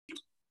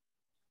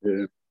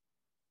Gaura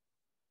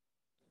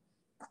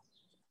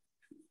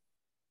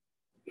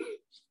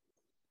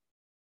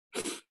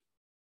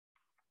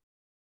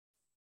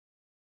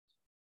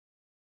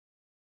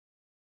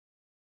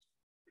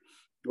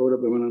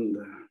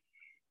Premananda.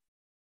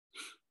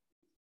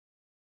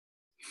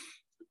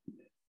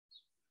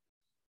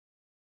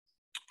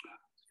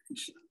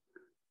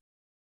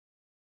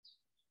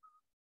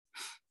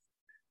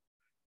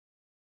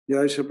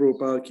 Jai Shri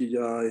Prabhupada ki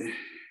jai,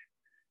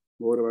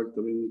 Gaura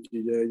Bhaktavinda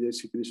ki jai, Jai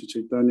Shri Krishna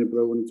Chaitanya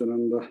Prabhu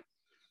Nityananda,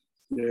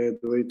 Jai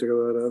Dvaita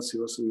Gadadhara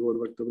Sivasadi Gaura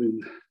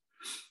Bhaktavinda,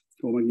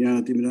 Om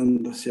Jnana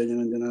Timiranda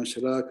Syajanandana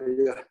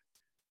Shalakaya,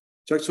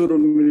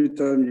 Chaksurum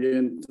Militam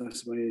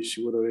Tasmai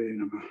Shigurave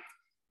Namah.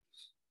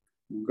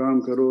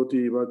 Gam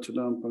Karoti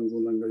Vachadam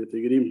Pangulanga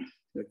Yatigirim,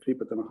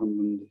 Yakripatamaham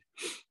Mandi,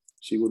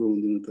 Shigurum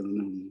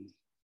Dinatanam.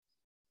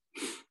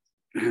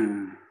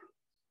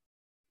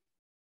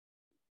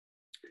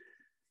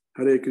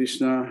 Hare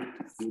Krishna,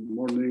 good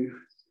morning.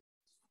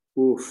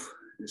 Oof,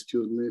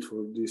 excuse me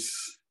for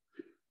this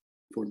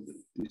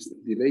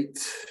delay.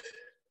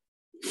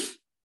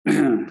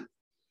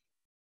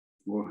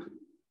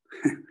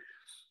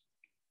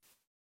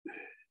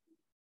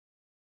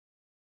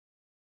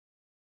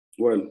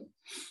 Well,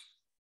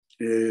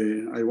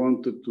 I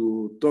wanted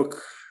to talk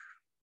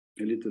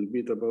a little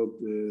bit about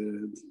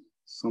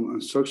some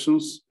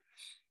instructions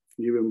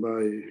given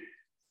by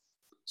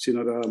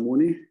Sinara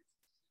Muni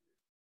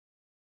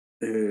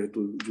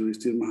to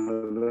Yudhishthira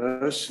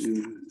Maharaj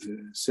in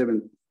the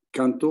 7th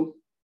canto,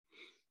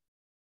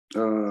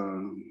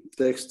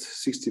 text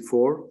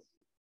 64.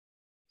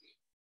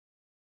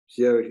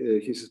 Here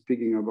he's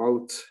speaking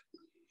about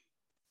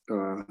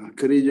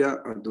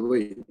Kriya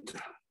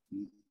Advaita.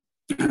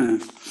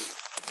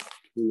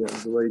 Kriya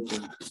Advaita.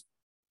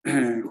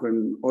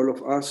 When all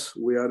of us,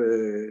 we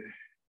are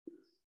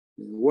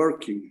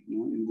working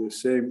in the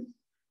same,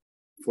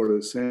 for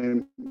the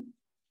same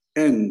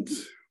end.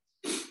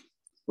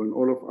 When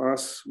all of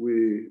us,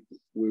 we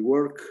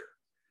work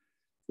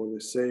for the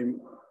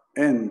same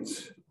end,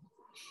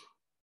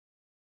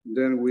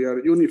 then we are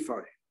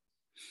unified.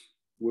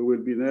 We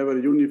will be never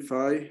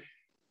unified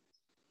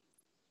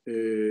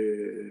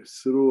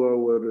through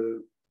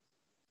our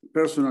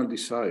personal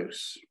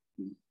desires.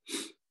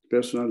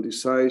 Personal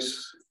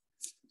desires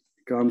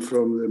come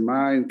from the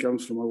mind,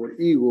 comes from our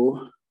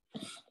ego.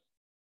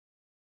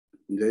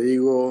 The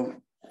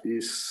ego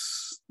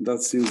is that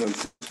thing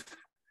that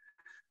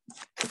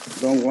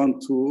doesn't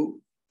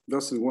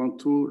want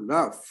to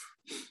laugh,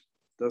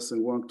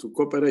 doesn't want to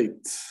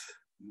cooperate.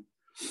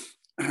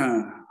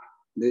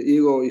 The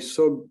ego is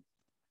so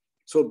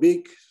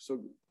big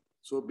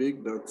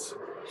that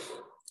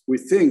we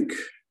think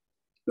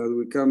that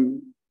we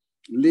can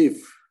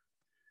live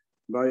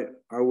by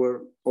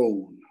our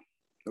own,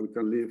 that we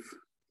can live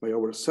by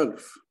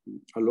ourselves,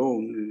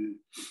 alone,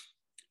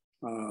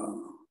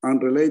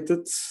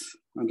 unrelated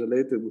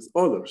with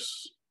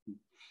others.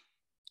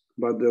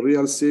 But the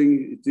real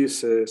thing, it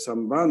is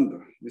Sambandha.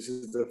 This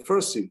is the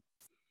first thing.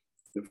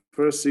 The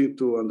first thing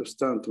to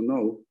understand, to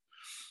know,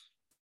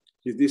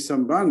 is this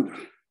Sambandha.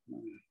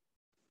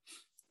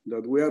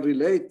 That we are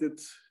related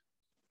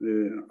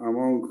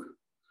among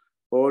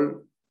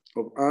all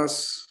of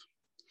us.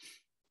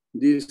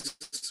 This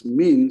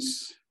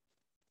means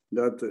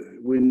that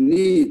we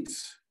need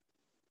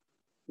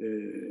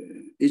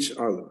each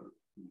other.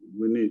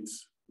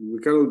 We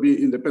cannot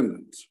be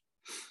independent.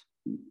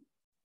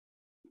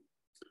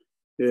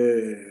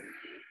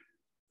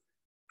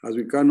 As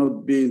we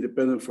cannot be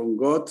independent from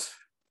God,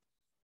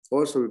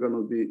 also we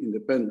cannot be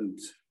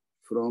independent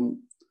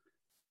from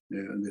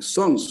the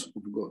sons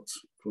of God,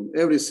 from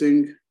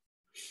everything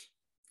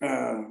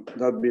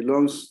that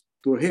belongs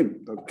to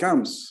Him, that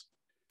comes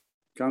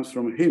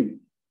from Him.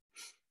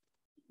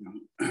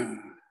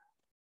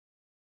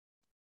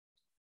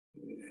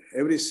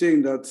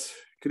 Everything that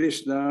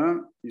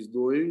Krishna is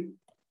doing,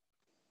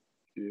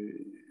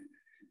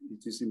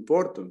 it is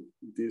important,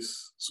 it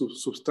is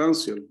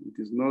substantial, it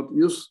is not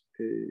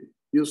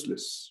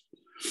useless.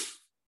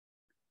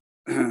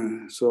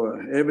 So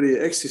every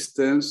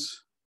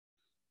existence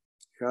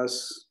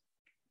has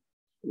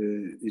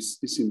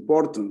its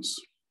importance.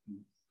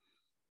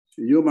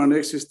 Human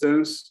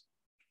existence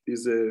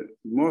is the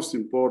most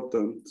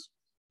important,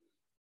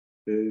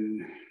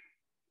 is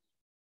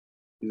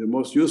the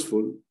most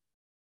useful,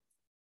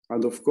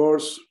 and of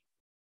course,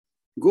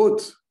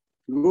 good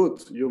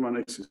human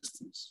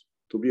existence.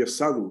 To be a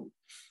sadhu,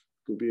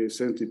 to be a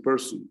sentient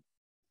person.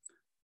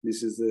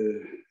 This is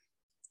the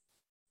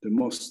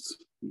most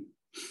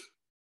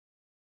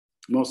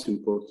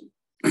important.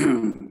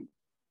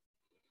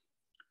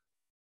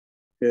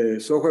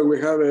 So when we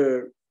have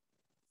a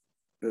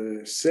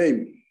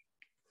same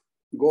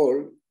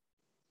goal,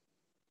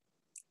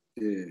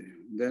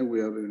 then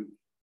we are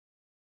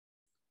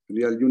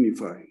real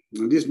unified.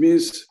 And this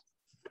means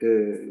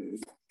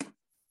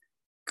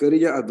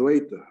Kriya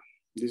Advaita.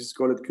 This is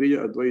called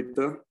Kriya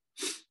Advaita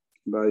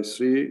by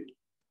Sri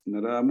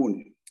Narada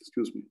Muni.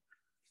 Excuse me.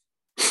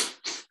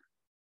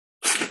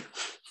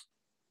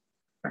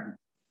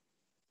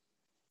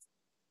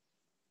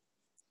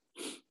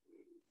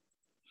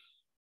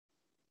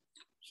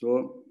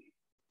 So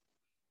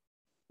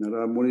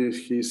Narada Muni,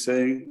 he's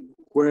saying,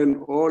 when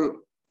all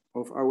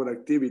of our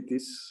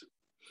activities,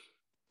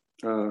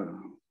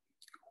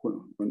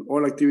 when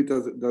all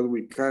activities that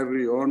we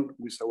carry on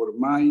with our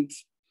mind,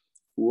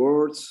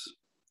 words,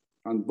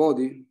 and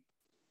body,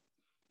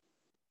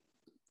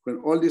 when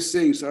all these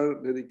things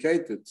are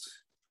dedicated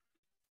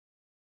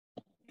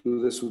to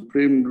the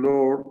Supreme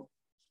Lord,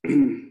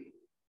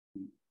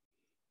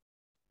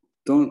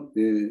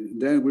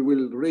 then we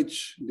will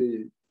reach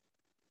the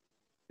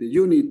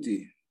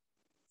unity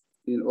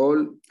in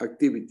all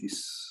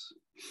activities.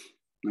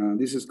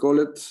 This is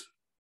called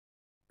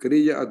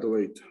Kriya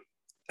Advaita.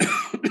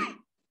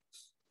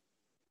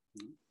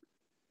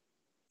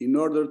 In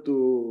order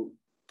to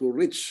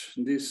reach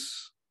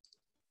this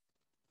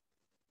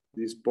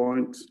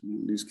point,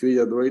 this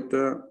Kriya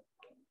Advaita,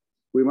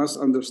 we must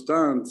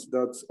understand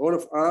that all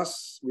of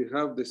us, we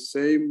have the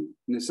same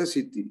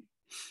necessity.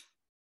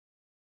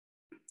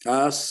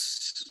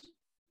 As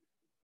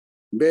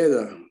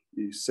Veda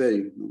is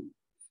saying,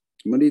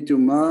 Mrityum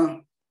ma,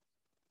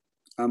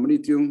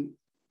 amrityum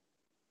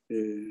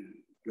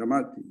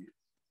gamati,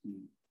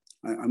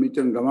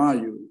 amrityum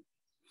gamayu,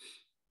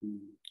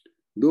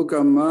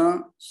 dukkam ma,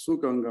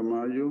 sukham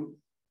gamayu,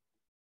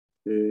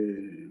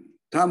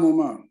 tamo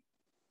ma,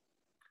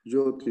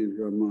 jyotir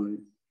gamayu.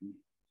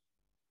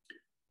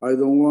 I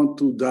don't want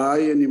to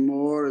die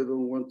anymore. I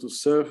don't want to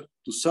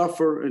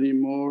suffer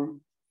anymore.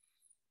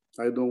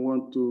 I don't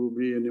want to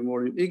be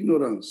anymore in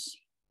ignorance.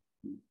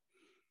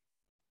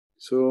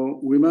 So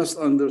we must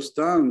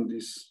understand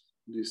this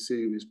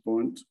thing, this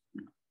point,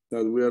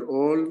 that we are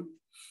all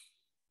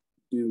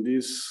in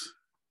this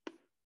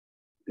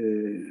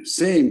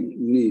same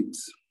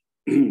needs.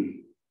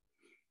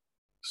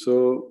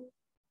 So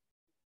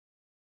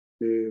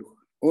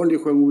only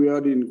when we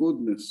are in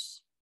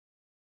goodness,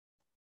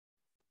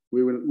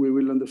 we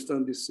will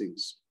understand these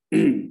things.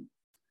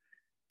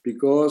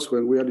 Because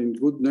when we are in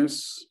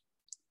goodness,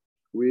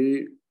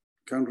 we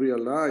can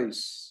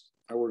realize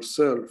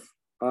ourselves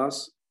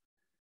as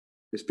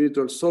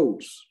spiritual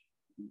souls.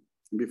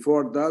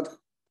 Before that,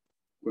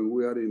 when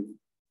we are in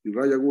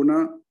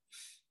Rajaguna,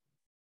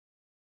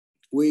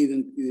 we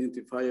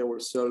identify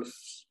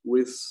ourselves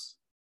with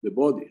the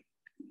body.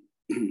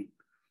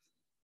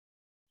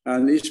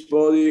 And each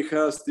body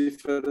has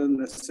different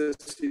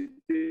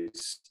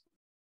necessities.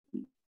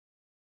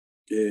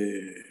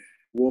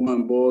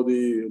 Woman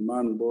body,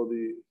 man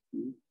body.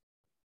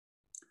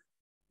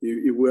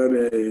 If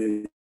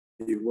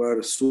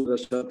we're Sudra,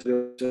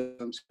 Kshatriya,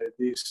 something like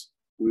this,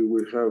 we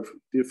will have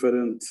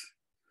different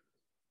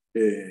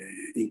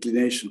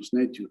inclinations,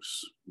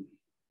 natures.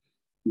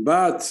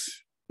 But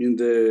in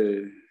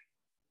the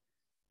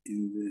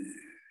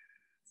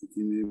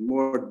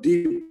more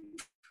deep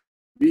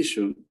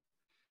vision,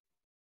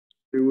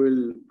 we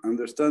will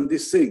understand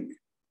this thing,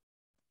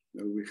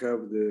 that we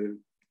have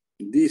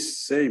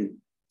this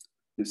same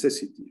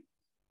necessity.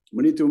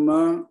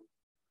 Manituma,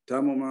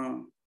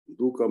 tamama,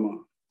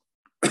 dukama.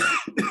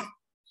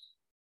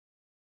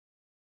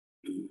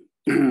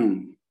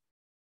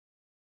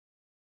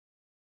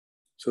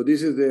 So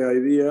this is the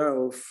idea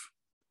of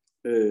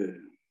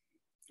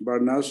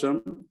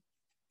Varnashram,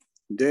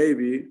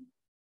 Devi,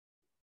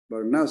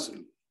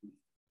 Varnashram.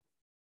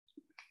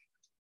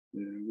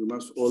 We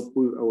must all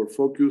put our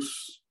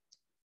focus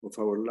of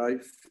our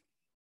life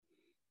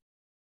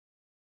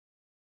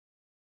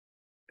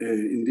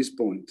in this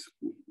point,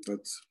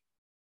 that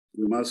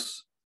we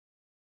must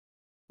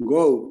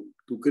go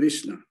to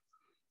Krishna.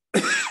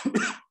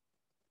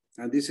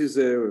 And this is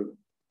the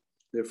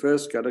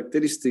first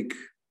characteristic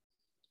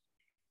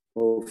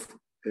of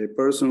a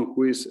person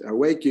who is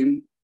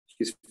awakening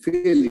his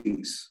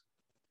feelings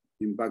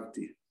in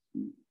bhakti.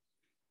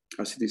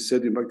 As it is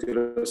said in Bhakti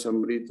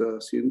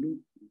Rasamrita Sindhu,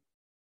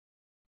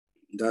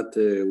 that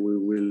we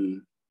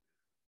will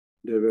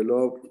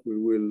develop, we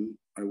will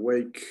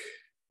awake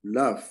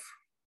love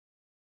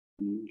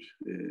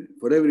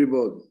for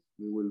everybody.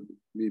 We will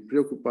be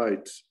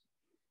preoccupied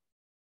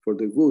for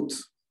the good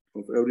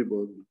of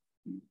everybody.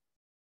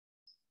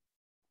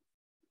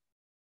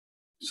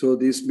 So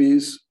this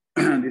means,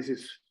 this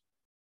is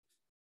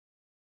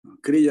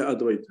Kriya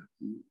Advaita,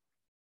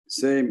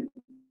 same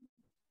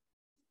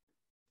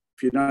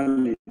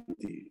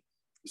finality,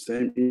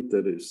 same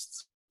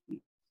interest.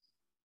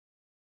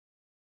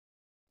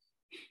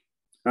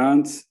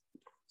 And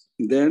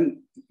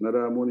then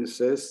Narada Muni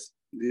says,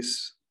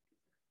 this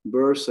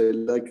verse, I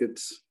like it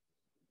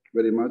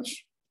very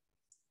much.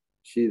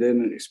 He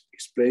then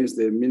explains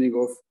the meaning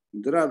of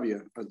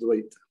Dravya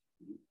Advaita.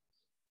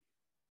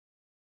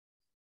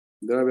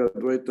 Dravya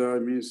Advaita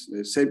means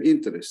the same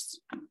interest.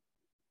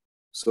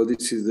 So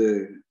this is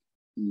the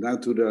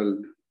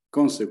natural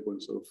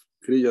consequence of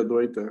Kriya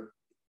Advaita.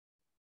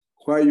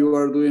 Why you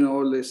are doing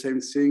all the same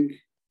thing?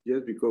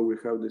 Yes, because we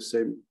have the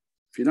same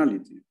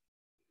finality.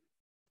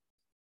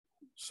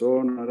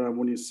 So Narada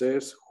Muni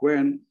says,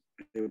 when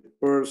a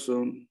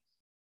person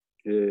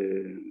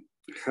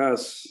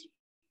has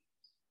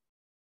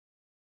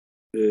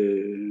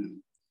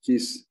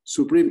his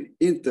supreme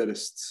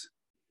interest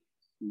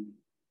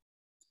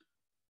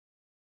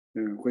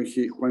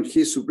when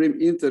his supreme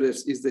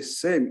interest is the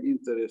same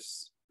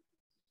interest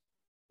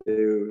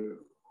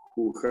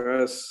who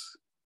has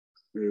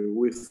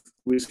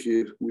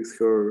with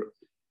her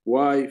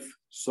wife,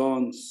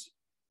 sons,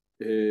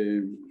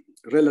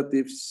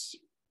 relatives,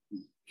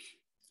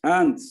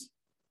 and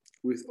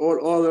with all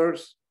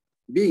others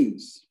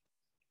beings.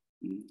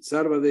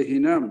 Sarva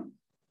Dehinam.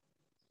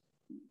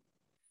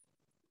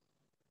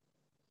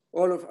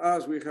 All of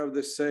us, we have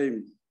the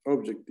same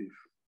objective.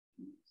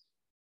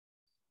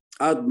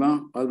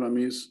 Atma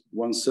means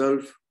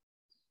oneself.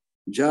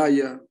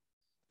 Jaya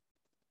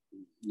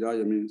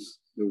means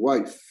the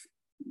wife.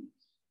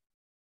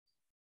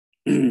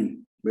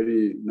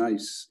 Very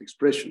nice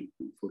expression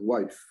for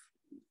wife.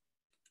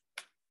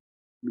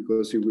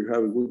 Because if we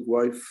have a good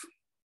wife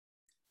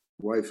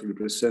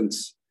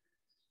represents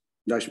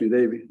Lakshmi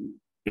Devi.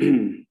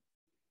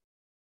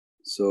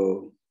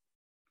 So,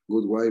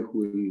 good wife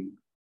will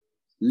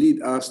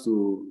lead us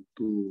to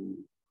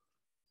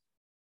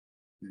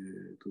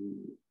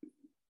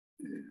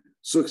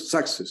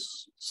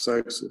success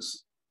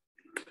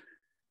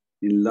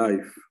in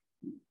life.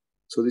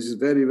 So this is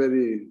very,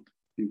 very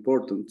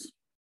important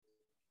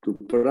to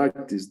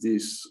practice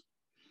this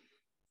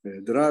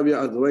Dravya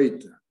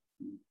Advaita.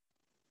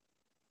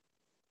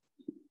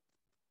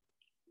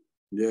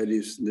 There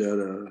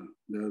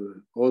are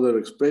other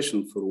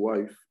expressions for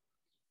wife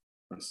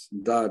as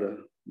Dara,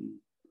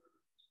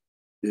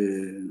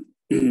 the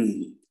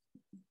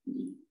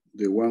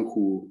one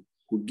who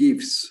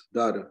gives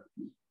Dara.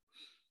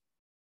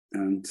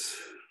 And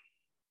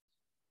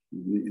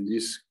in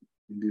this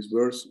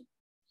verse,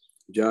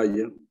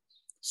 Jaya,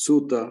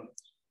 Sutta,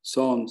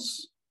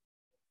 sons,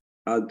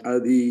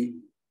 Adi,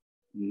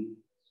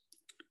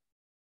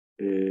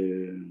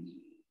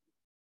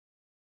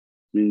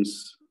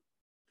 means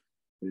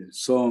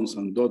sons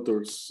and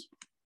daughters,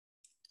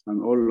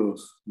 and all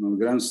those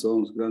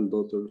grandsons,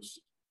 granddaughters.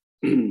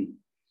 And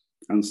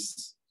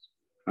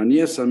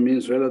Anyasa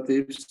means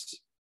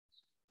relatives,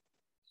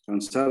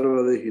 and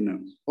Sarva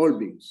Dehinam, all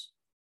beings.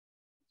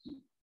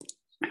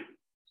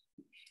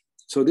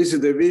 So this is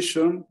the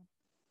vision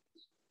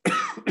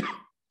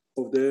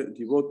of the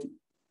devotee.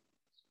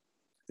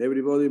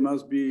 Everybody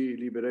must be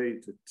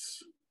liberated.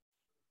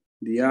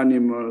 The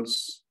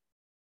animals,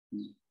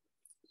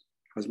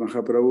 as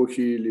Mahaprabhu,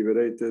 he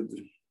liberated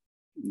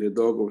the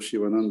dog of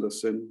Shivananda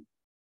Sen.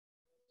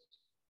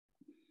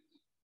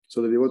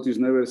 So the devotee is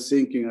never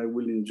thinking, I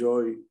will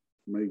enjoy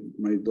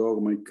my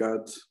dog, my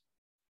cat.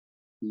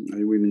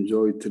 I will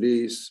enjoy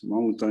trees,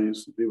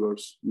 mountains,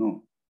 rivers.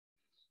 No.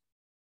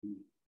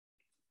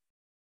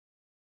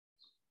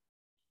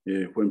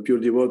 When pure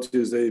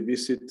devotees, they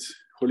visit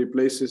holy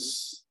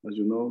places, as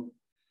you know,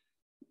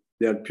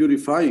 they are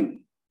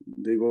purifying.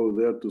 They go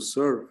there to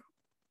serve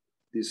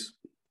these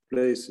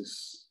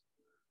places.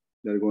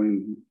 They are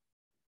going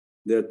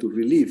there to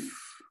relieve.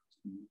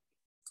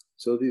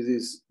 So this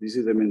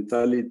is the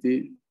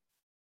mentality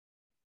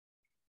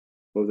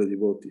of the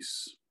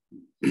devotees.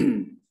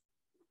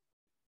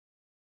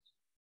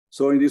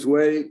 So in this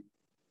way,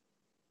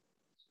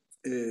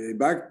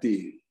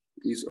 bhakti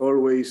is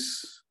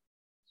always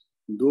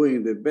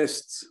doing the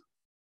best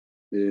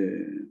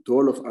to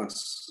all of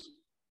us,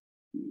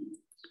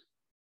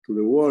 to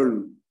the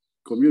world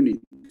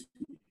community.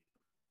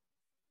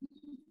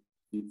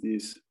 It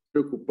is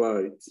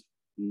preoccupied.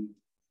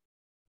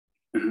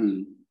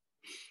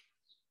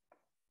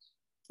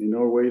 In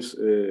always,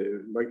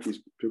 Bhakti is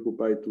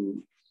preoccupied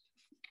to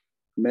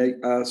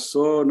make us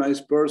so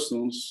nice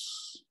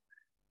persons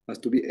as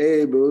to be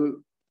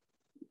able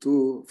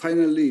to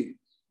finally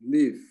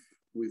live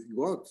with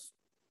God.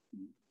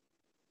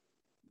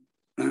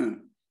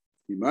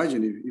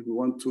 Imagine if we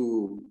want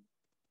to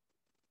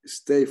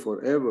stay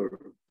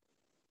forever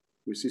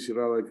with Sri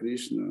Radha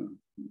Krishna,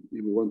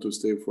 if we want to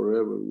stay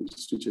forever with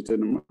Sri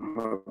Chaitanya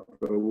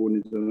Mahaprabhu,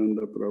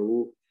 Nityananda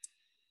Prabhu,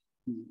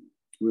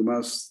 we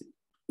must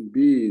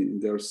be in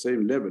their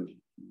same level.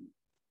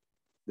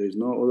 There is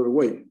no other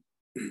way.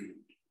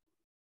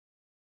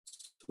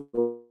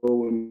 So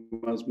we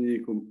must be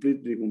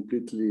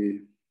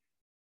completely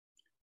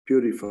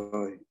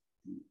purified.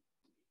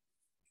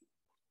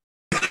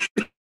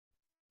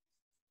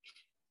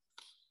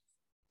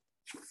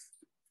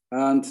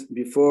 And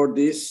before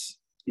this,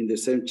 in the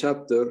same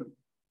chapter,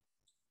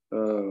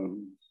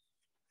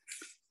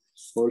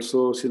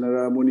 also Sri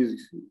Narada Muni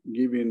is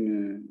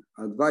giving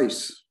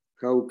advice.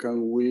 How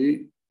can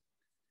we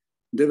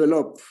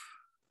develop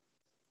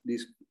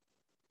these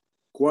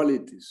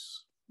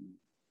qualities?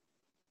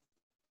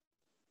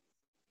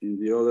 In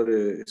the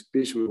other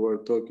speech, we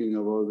were talking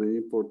about the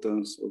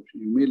importance of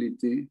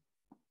humility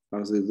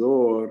as the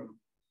door,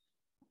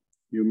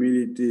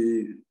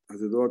 humility as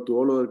the door to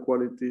all other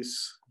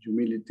qualities,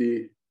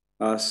 humility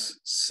as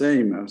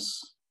same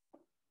as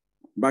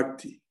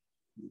bhakti,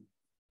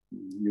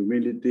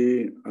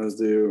 humility as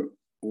the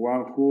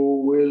one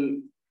who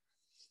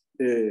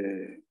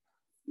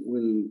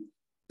will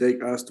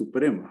take us to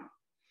prema.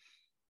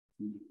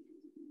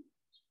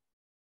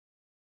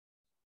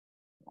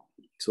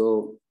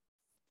 So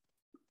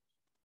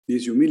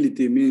This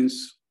humility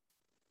means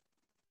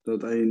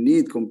that I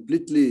need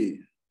completely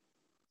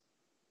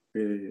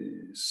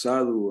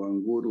sadhu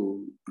and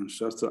guru and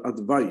shastra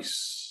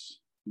advice.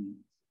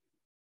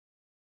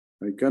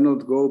 I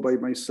cannot go by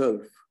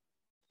myself.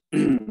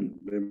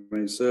 By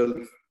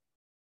myself,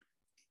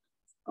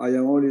 I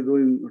am only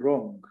doing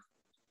wrong.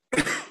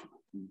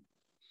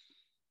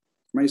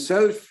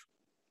 Myself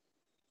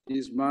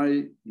is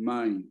my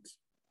mind.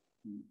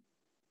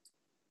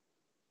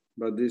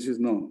 But this is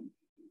not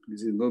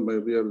my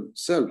real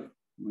self.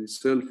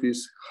 Myself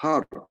is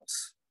heart.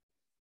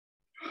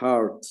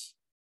 Heart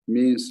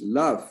means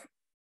love.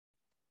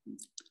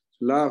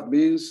 Love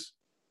means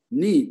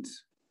need.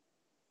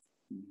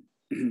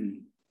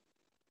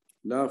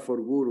 Love for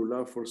guru,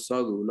 love for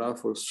sadhu, love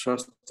for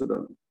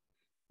shastra.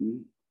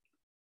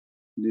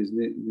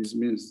 This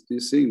means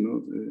this thing.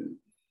 No?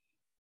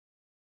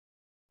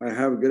 I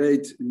have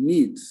great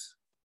needs.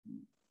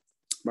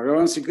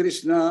 Bhagavan Sri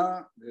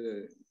Krishna,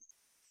 the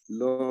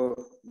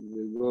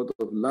God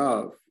of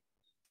love,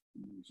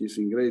 he's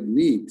in great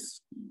need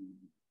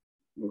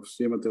of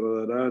Srimati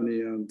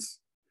Radharani and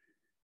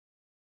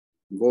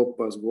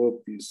Gopas,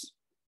 Gopis.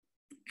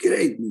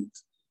 Great need,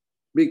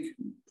 big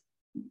need.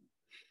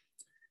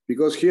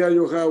 Because here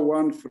you have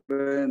one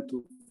friend,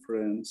 two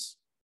friends,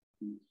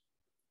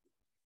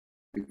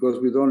 because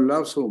we don't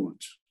love so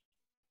much.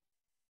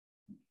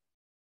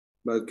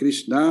 But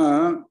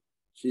Krishna,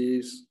 he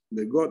is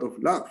the God of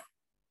love.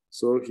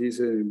 So he's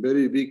a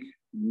very big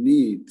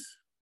need.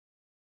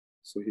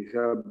 So he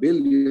has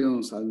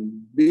billions and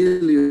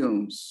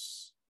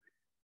billions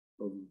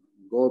of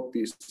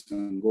gopis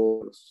and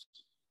gopas.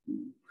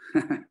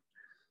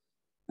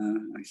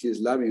 And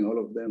he's loving all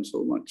of them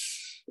so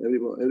much.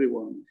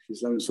 Everyone,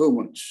 he's loving so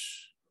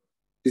much.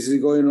 This is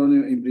going on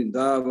in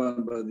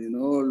Vrindavan, but in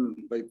all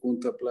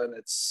Vaikuntha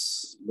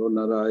planets, Lord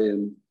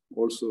Narayan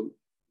also,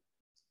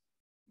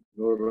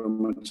 Lord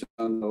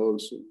Ramachandra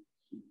also.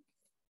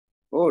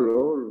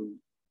 All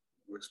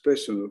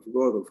expression of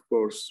God, of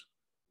course.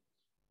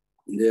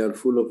 They are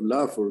full of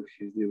love for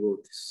his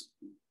devotees.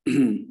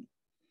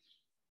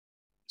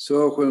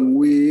 So when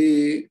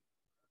we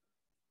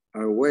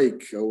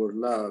awake our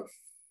love,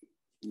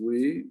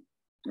 we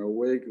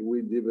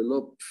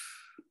develop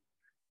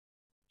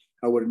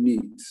our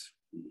needs.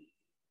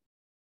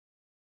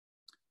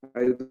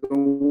 I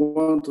don't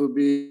want to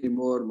be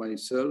more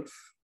myself.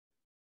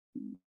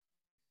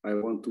 I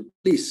want to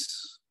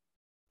please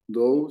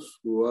those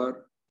who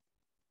are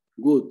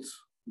good,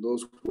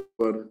 those who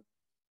are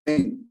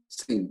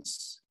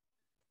saints,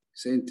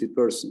 saintly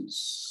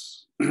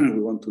persons. We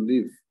want to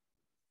live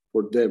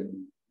for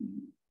them.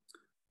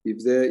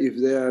 If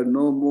they are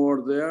no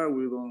more there,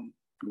 we don't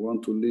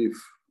want to live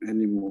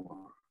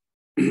anymore.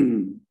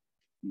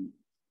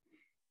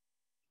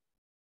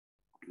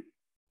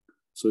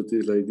 So it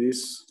is like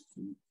this.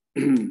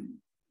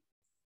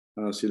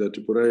 Srila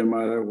Tripurari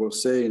Maharaj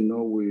was saying,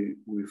 no, we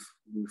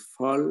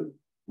fall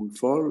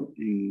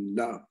in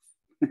love.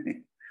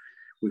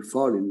 We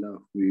fall in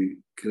love. We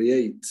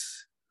create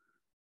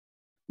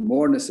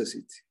more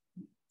necessity.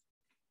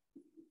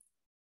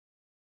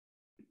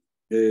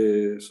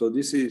 So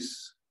this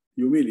is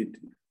humility.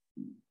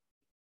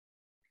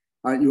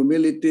 And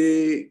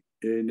humility,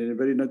 in a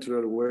very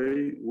natural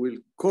way, will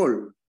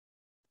call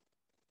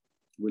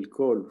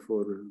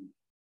for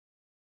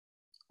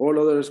all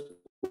other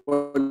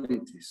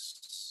qualities.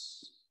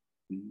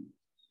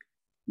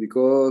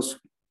 Because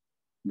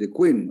the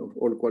queen of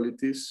all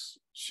qualities,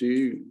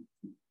 she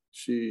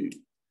feels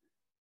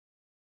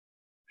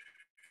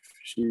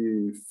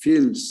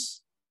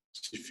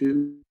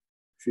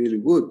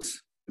good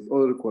with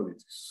other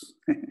qualities.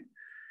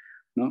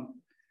 No?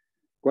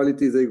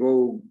 Qualities, they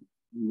go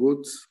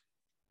good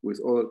with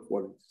other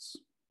qualities.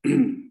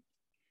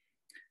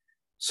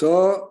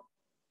 So,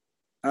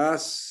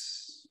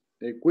 as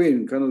a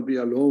queen cannot be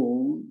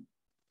alone,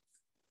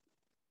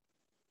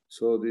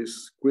 so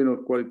this queen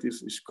of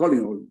qualities is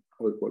calling all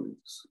other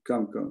qualities.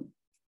 Come.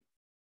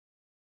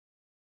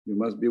 You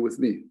must be with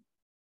me.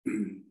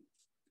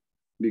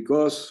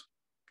 Because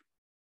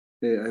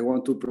I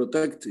want to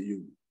protect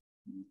you.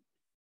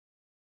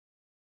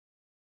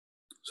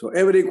 So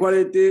every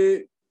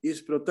quality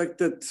is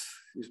protected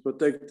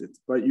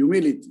by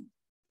humility.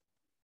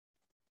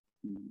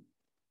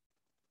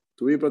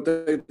 To be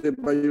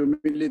protected by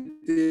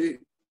humility,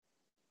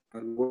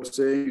 I was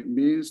saying,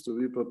 means to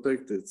be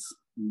protected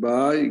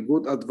by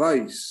good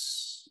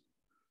advice.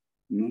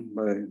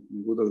 By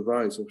good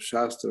advice of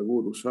Shastra,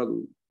 Guru,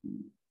 Sadhu.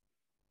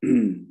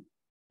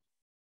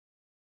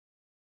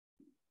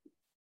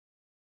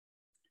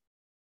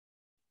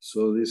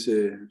 So this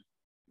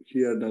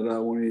here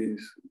Narada Muni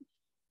is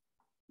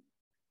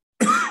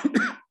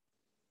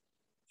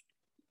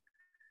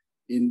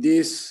in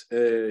these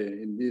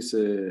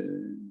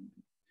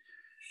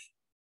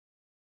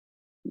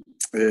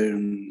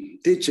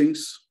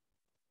teachings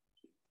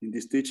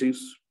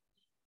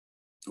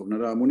of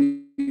Narada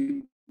Muni,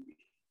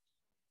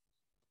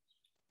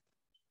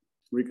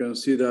 we can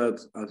see that,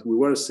 as we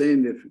were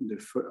saying the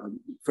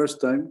first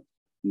time,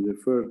 in the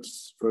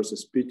first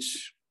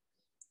speech,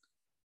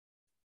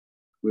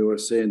 we were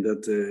saying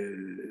that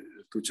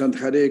to chant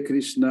Hare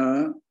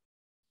Krishna,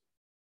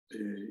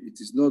 it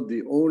is not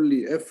the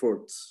only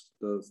effort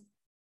that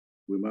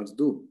we must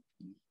do.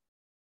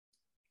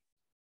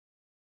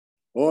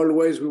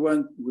 Always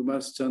we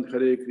must chant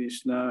Hare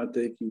Krishna,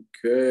 taking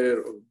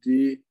care of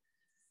the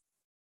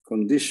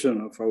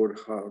condition of our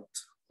heart,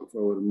 of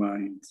our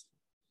mind.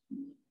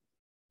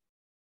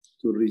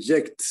 To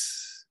reject,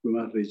 we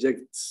must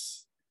reject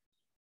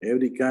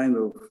every kind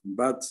of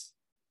bad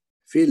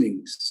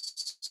feelings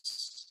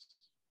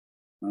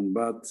and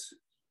bad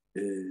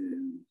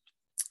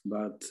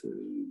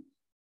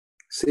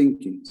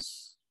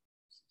thinkings.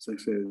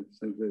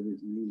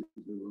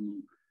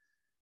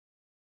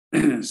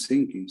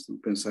 Thinkings,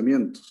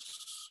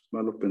 pensamientos,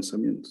 malos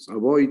pensamientos.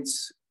 Avoid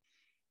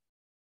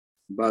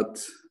bad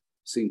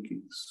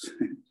thinkings.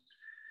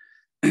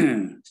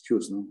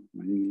 Excuse me,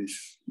 my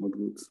English not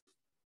good.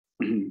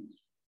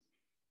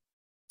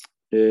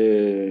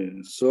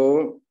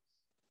 So,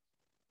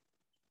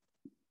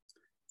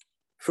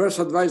 first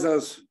advice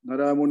that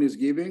Narada Muni is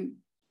giving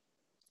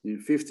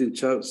in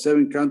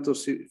 7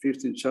 cantos,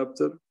 15th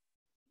chapter,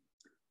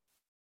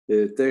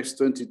 text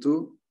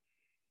 22,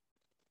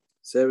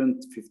 7,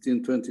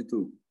 15,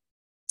 22.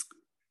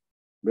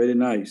 Very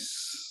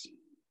nice.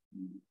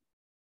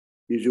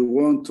 If you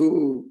want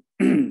to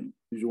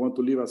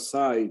leave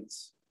aside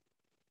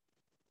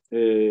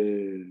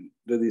the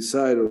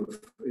desire of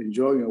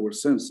enjoying our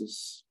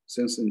senses,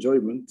 sense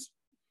enjoyment,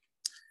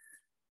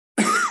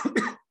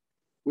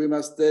 we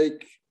must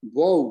take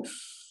vows.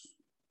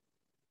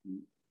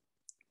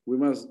 We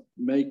must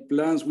make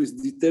plans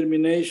with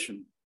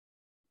determination.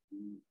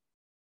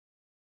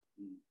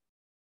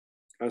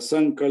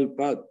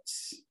 Asankalpat.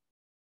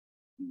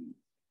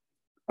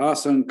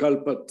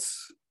 Asankalpat.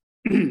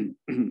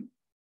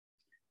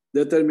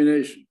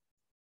 Determination.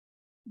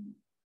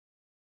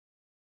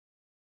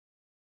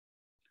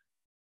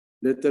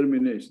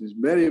 Determination is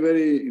very,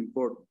 very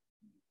important.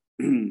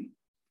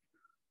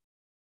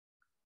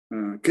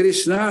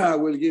 Krishna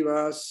will give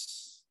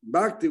us,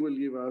 Bhakti will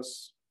give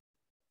us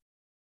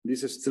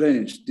this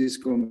strength, this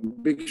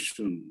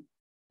conviction.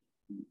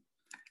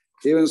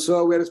 Even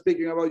so, we are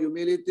speaking about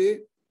humility,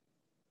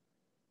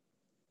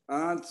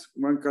 and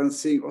one can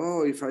think,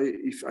 oh, if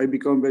I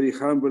become very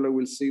humble, I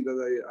will think that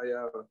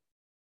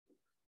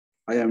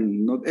I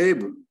am not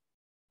able,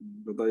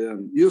 that I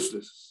am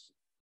useless.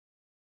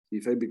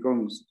 If I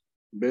become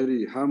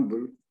very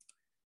humble,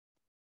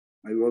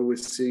 I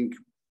always think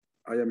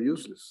I am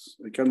useless.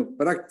 I cannot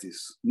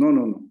practice.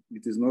 No.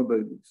 It is not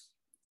like this.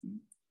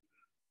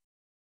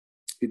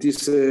 It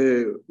is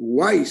a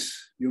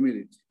wise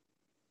humility.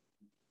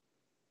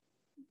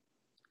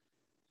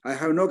 I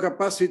have no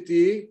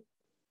capacity,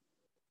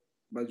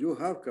 but you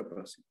have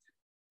capacity.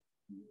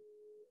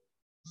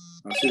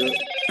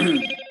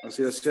 As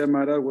Sri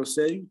Maharaj was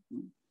saying,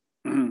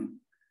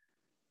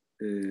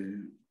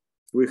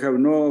 we have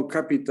no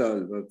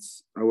capital, but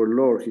our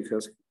Lord, He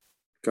has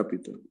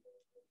capital.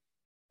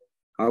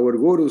 Our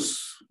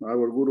gurus,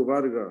 our Guru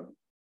Varga,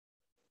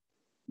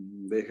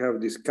 they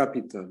have this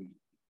capital.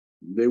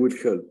 They will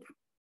help.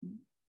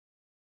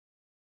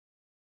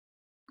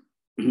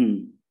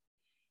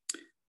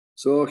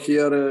 So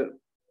here,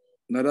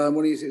 Narada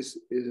Muni is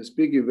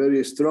speaking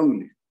very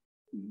strongly.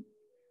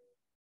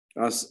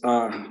 As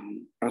a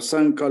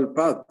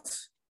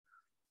sankalpat,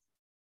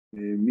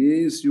 it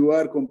means you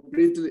are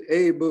completely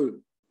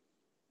able,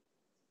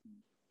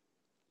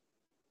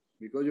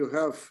 because you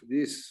have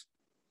this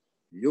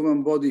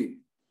human body.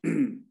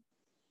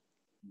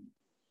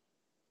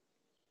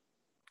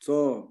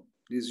 So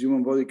this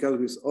human body comes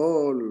with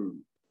all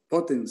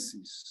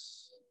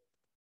potencies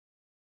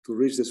to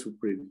reach the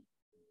Supreme.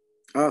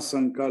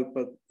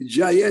 Asankalpat,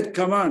 Jayet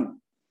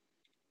Kaman.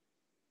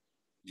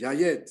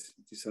 Jayet,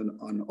 it is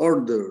an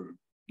order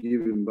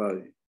given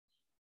by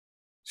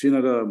Sri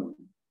Narada Muni,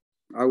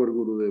 our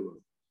Guru Deva.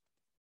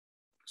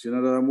 Sri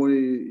Narada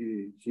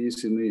Muni, he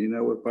is in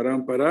our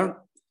parampara.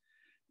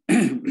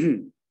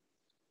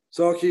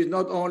 So he is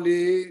not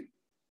only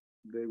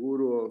the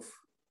Guru of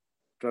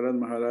Prahlad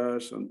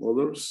Maharaj and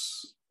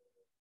others.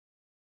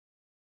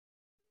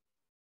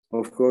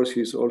 Of course,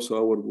 he is also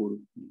our Guru.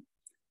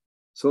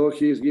 So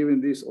he is giving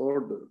this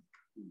order.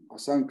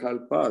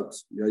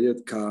 Asankalpat,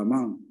 Jayet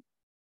Kaman.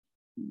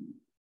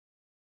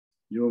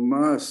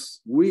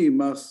 We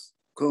must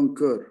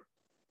conquer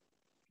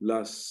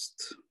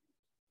lust.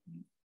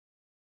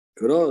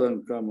 Krodha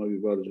and Kama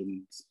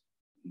Vivarjanit.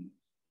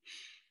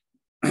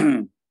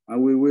 And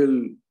we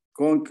will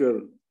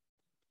conquer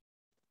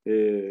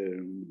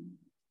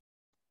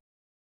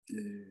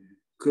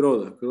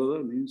Krodha.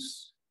 Krodha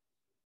means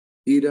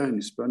ira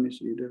in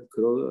Spanish, ira,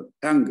 Krodha,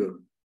 anger.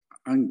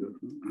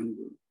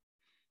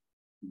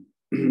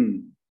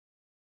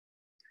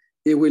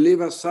 If we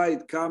leave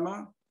aside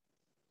Kama,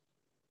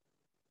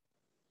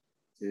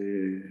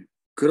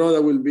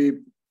 Krodha will be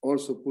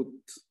also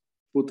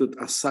put it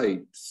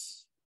aside.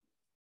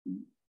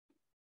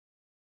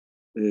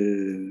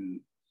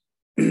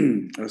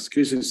 As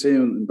Krishna is saying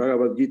in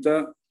Bhagavad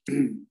Gita,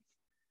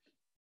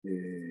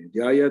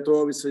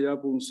 Jayato Visaya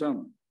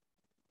Punsam,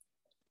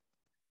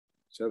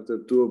 chapter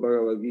 2 of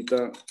Bhagavad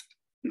Gita,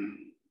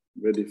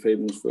 very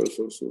famous verse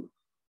also.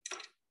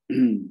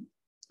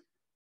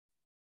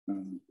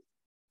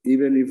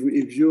 Even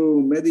if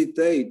you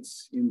meditate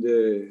in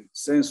the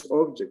sense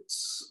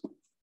objects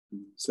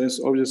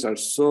are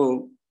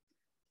so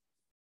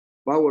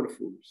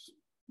powerful.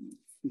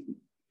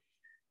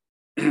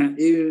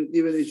 even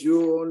if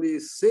you only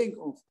think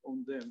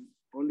on them,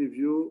 only if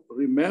you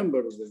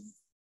remember them,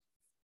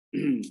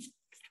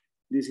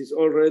 this is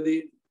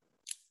already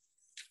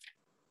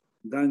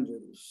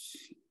dangerous.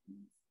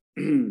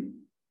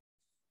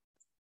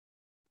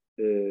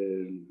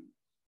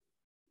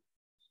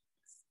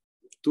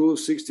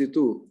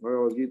 262,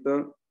 Bhagavad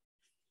Gita,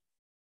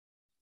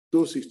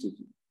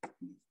 262.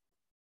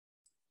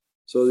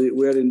 So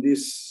we are in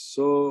this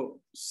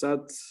so sad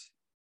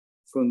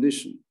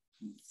condition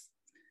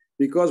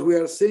because we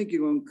are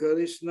thinking on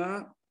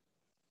Krishna,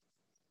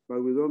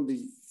 but we don't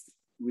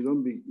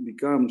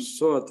become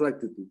so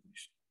attracted to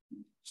Krishna.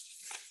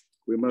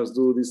 We must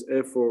do this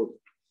effort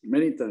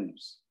many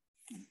times.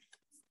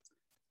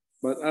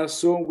 But as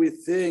soon we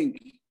think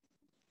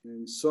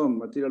in some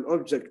material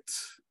object,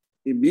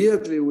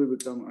 immediately we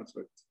become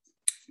attracted.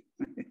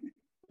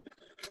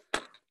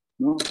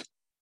 No?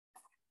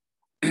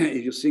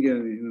 If you think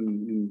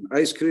in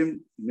ice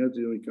cream,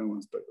 immediately you become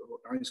attracted. Oh,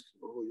 ice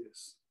cream, oh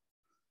yes.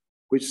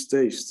 Which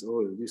taste?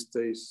 Oh, this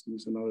taste,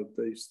 this another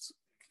taste.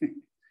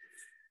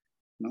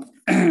 No?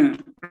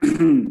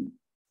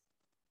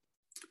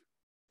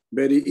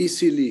 Very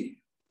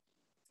easily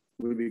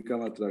we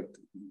become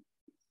attracted.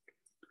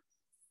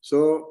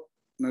 So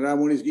Narada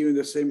Muni is giving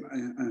the same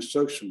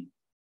instruction.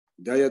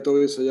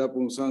 Jayatovi saya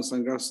punsan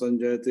sangasan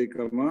jayate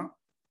kama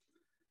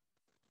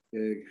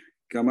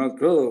kamat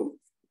krodo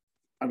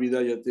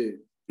abhidayate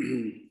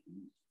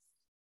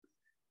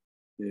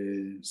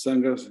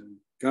sangas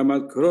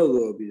kamat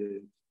krodo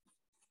abhidayate.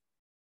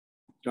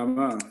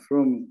 Kama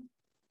from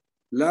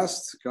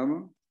lust,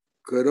 kama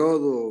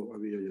krodo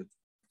abhidayate.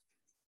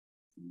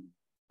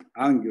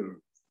 Anger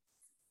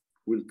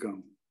will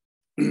come.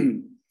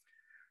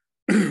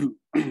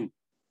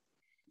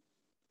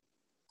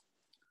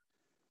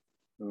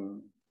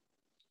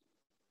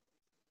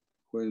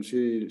 When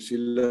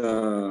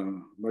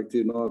Srila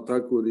Bhaktivinoda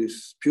Thakur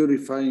is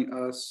purifying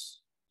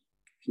us,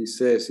 he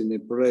says in a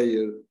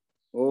prayer,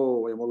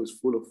 oh, I am always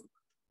full of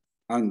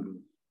anger.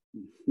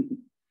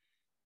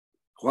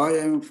 Why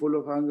I am full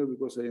of anger?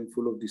 Because I am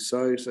full of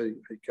desires. I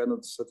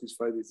cannot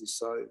satisfy these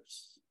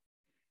desires.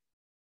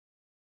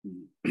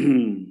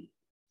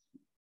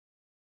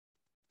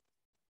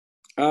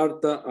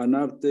 Artha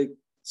anartek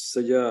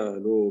saya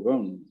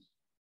lobam.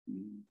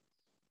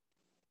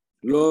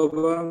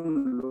 Lobam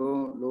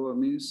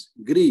means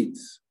greed.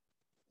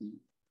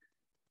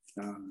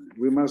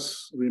 We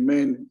must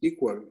remain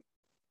equal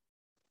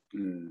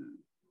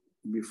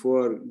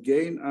before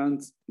gain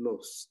and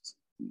loss.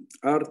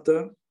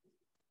 Artha,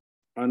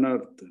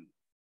 anartha.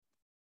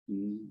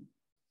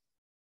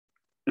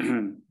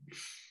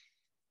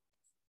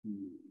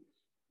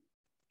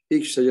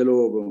 Ikshaya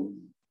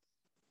lobam.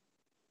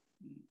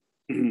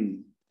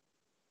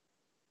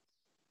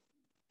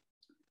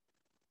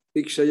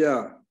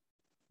 Ikshaya.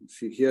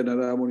 Here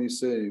Narada Muni is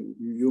saying,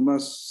 you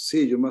must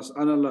see, you must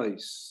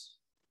analyze.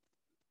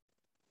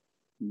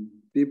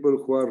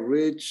 People who are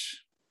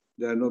rich,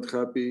 they are not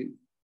happy,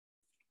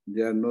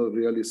 they are not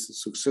really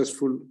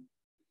successful.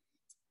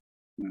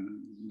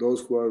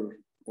 Those who are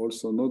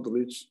also not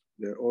rich,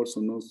 they are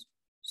also not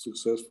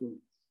successful.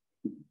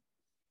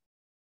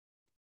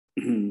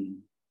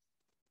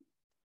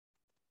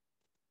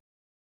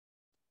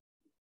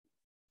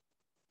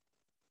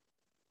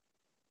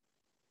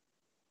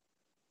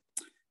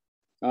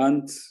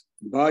 And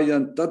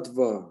Bayan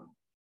Tattva,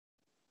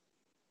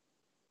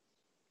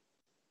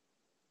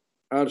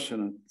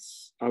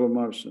 Arshanats,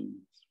 Avamarsanats.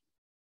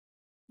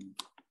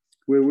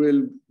 We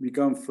will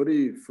become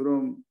free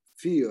from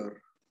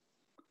fear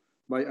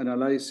by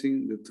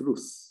analyzing the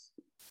truth.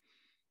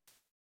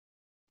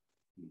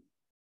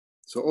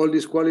 So all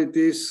these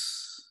qualities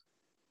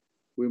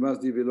we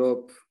must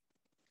develop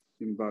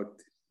in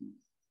Bhakti.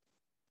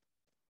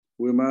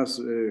 We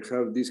must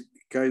have this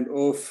kind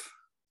of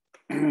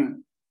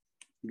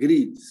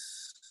greed.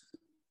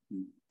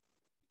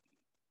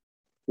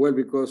 Well,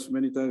 because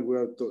many times we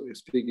are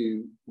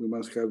speaking, we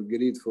must have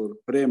greed for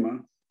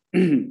prema,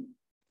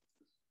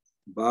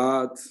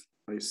 but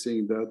I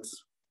think that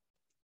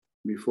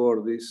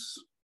before this,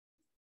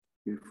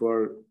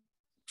 before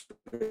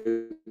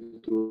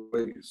to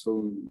make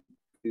some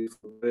greed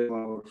for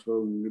prema or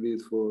some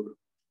greed for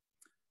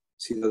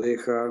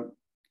siddhadeha,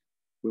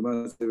 we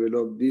must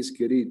develop this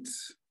greed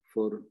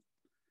for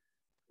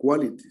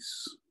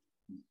qualities.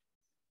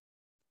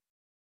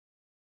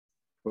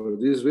 For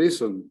this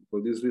reason,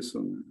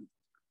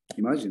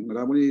 imagine,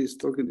 Narada Muni is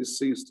talking these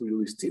things to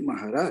Yudhishthira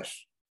Maharaj.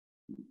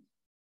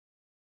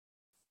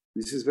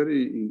 This is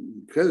very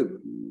incredible.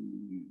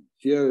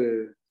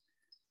 Here,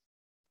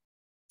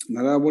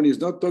 Narada Muni is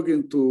not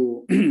talking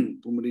to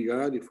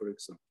Mrigari, for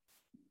example.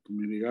 To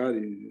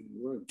Mrigari,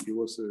 well, he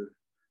was a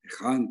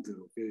hunter,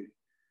 okay,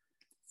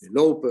 a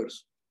low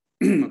person.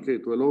 Okay,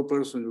 to a low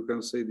person, you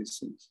can say these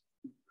things.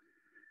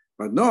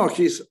 But no,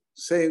 he's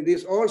saying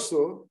this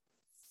also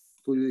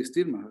to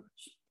Yudhishthira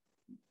Maharaj.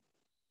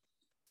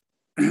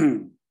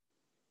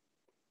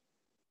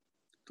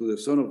 To the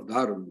son of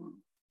Dharma.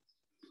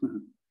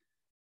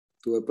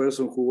 To a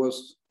person who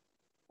was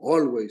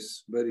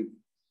always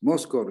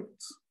most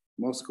correct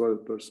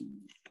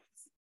person.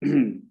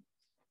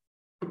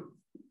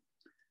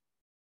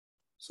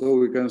 So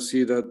we can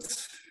see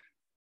that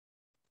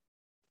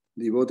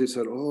devotees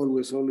are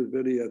always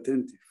very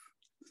attentive.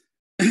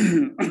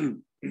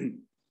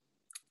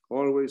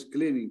 Always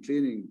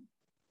cleaning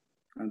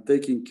and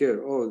taking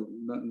care. Oh,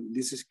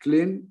 this is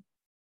clean.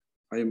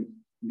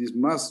 This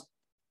must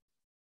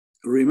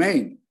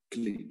remain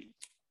clean.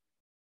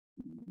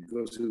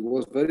 Because it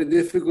was very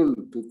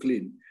difficult to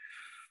clean.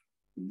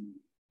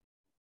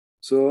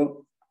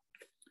 So,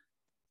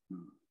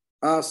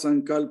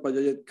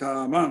 asankalpayayat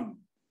kamam,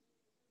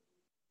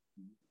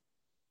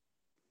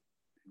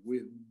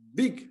 with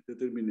big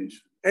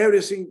determination.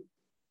 Everything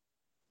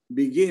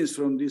begins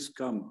from this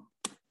kama,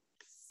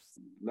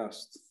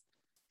 last.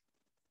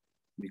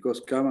 Because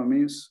kama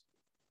means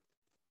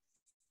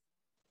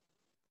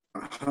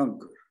a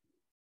hunger.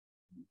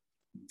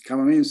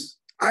 Kama means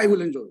I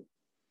will enjoy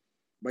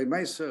by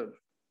myself.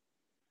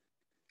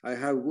 I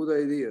have good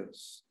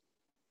ideas.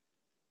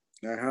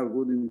 I have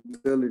good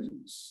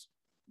intelligence.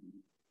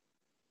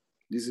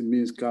 This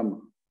means kama.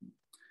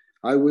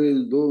 I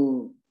will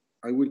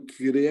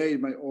create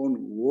my own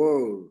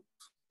world,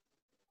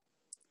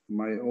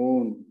 my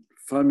own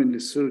family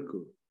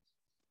circle.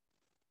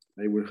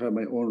 I will have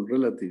my own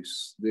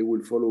relatives. They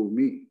will follow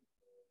me.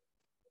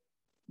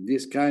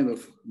 This kind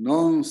of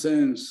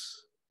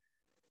nonsense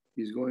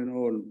is going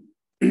on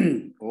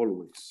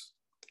always.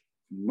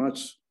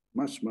 Much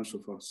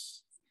of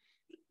us.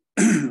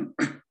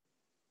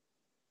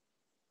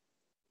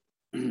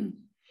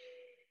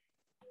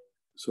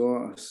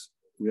 So as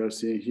we are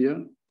seeing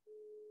here,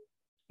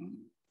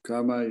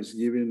 Kama is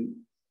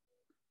giving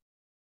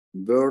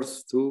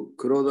birth to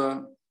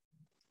Krodha.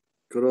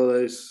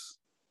 Krodha is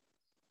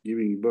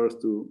giving birth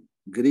to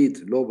greed,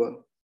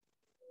 Lobha.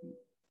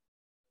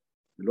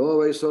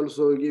 Lobha is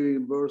also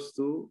giving birth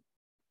to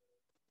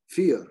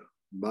fear,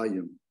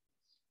 Bhayam.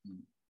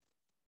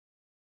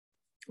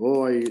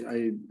 Oh,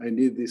 I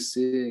need this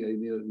thing, I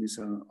need this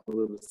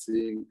other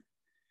thing.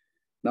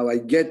 Now I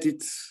get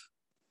it,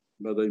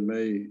 but I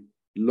may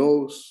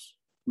lose,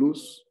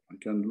 I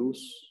can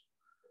lose,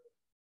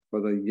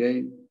 but I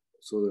gain,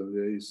 so that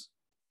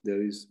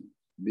there is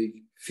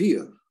big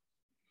fear.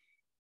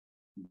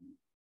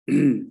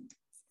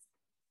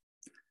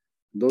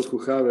 Those who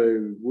have a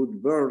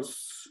good birth,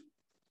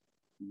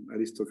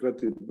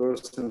 aristocratic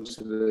birth,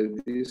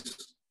 like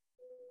this,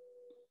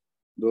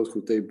 those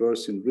who take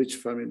birth in rich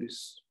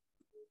families,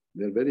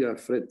 they're very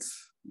afraid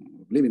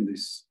of leaving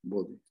this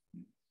body.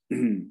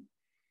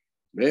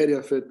 Very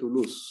afraid to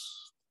lose.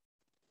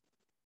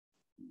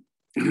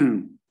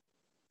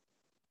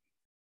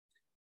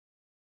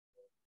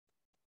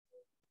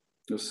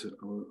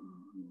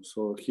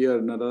 So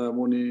here Narada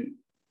Muni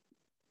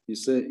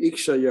is saying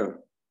Ikshaya.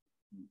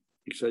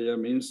 Ikshaya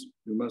means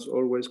you must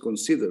always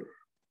consider.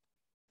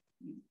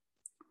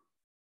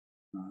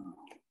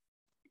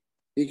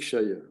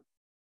 Ikshaya.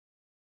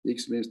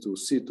 X means to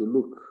see, to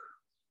look.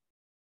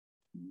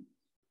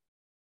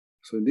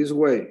 So in this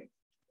way,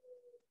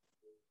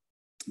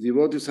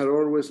 devotees are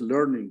always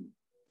learning.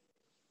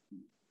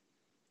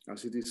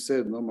 As it is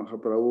said, no,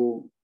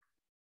 Mahaprabhu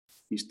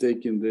is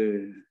taking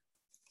the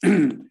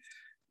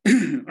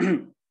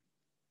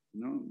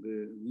the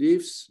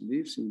leaves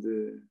in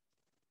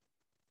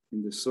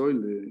the soil,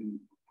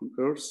 on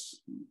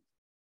earth,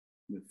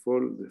 the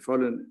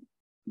fallen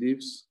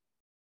leaves.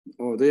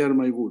 Oh, they are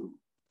my guru.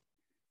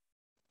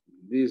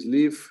 This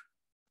leaf,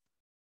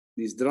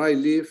 this dry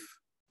leaf,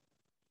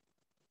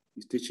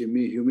 is teaching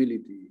me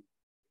humility.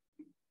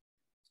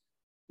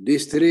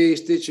 This tree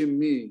is teaching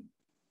me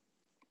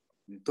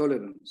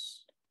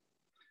tolerance.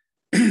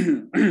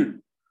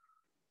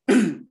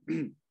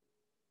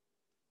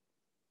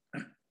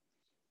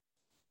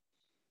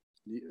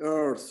 The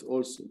earth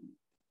also,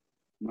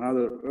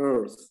 Mother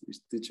Earth,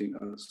 is teaching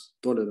us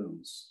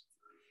tolerance,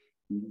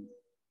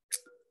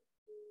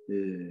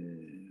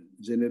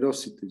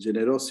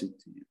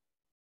 generosity,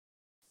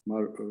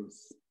 Mother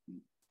Earth.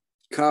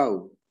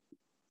 Cow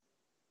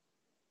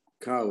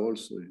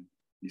also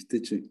is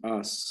teaching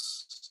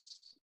us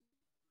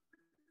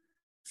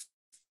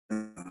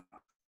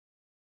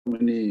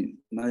many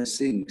nice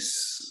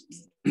things.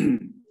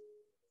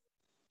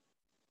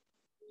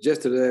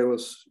 Yesterday I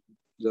was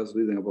just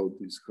reading about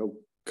this, how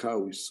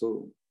cow is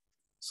so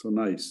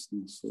nice,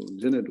 so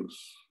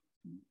generous,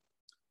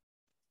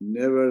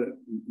 never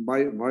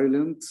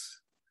violent,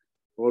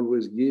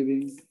 always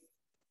giving.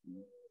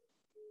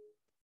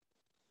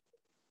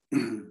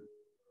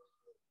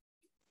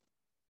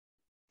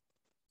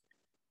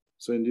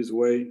 So in this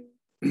way,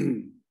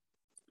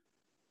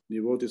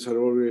 devotees are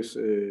always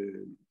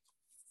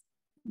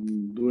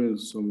doing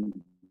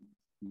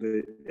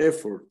the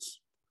efforts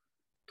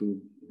to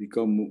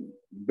become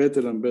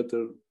better and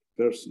better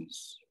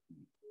persons.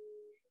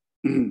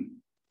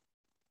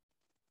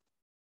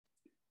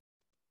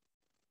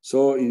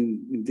 So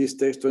in this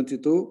text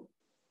 22,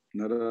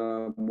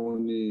 Narada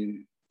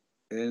Muni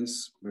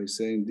ends by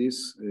saying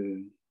this,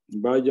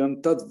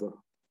 Vayan Tattva,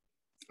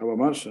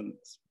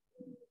 Avamarshanat.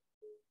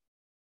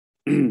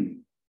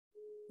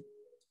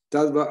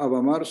 Tattva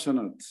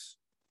Avamarshanat.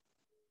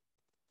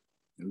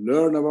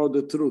 Learn about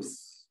the truth.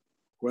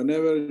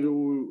 Whenever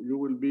you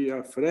will be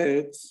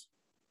afraid,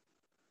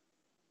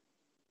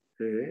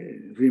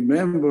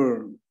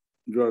 remember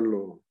your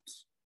Lord.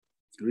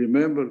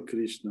 Remember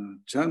Krishna.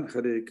 Chant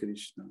Hare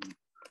Krishna.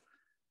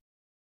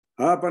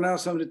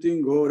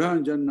 Apanasamritin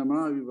Ghoran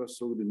Jannama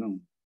Vivasodinam.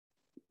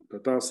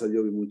 Tata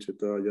Sayo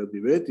Vimucheta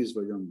Yadvivetis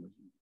Vayam.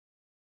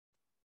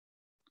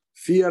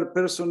 Fear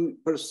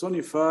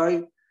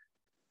personify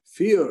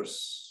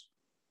fears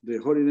the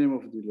holy name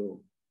of the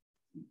Lord.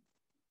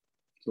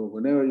 So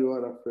whenever you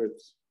are afraid,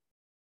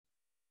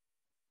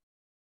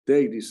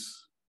 take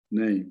this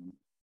name.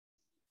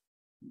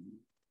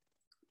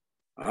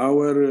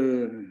 Our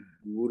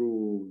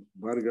Guru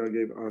Varga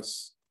gave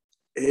us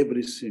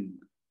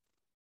everything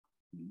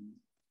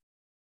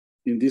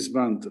in this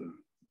mantra,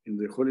 in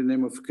the holy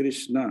name of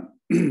Krishna.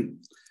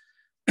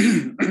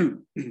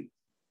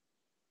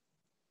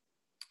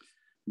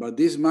 But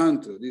this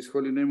mantra, this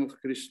holy name of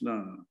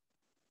Krishna,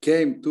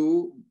 came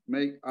to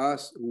make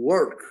us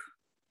work.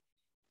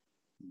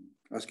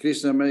 As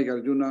Krishna made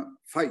Arjuna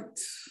fight.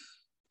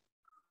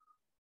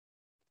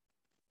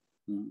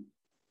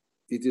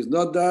 It is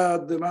not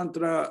that the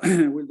mantra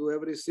will do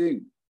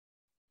everything.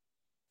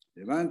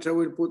 The mantra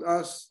will put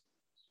us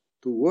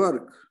to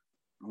work,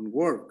 on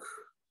work.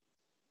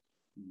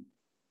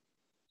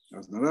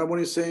 As Narada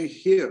Muni is saying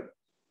here,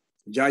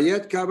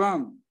 Jayet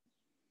Kavam.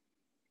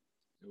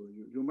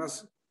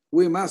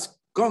 We must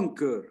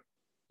conquer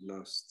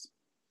lust.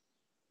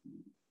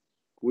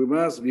 We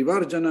must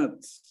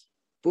Vivarjanat,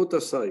 put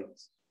aside.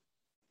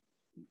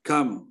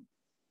 Come.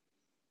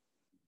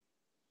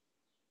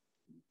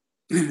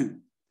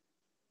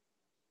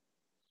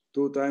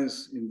 Two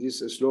times in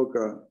this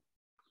shloka,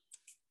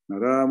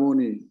 Narada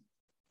Muni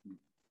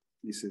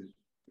is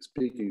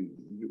speaking,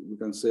 we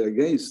can say,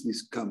 against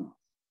this kama.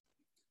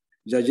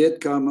 Jajet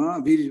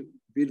kama,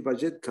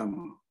 virvajet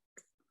kama.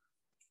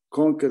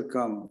 Conquer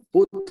kama,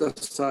 put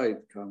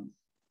aside kama.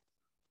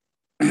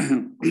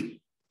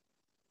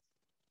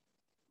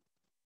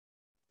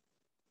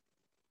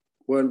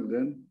 Well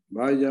then,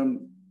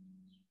 Vayam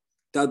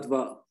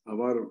Tattva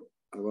Avar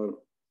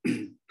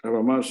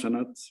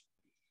Avamarshanat.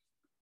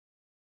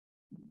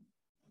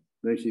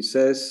 Then he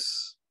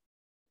says,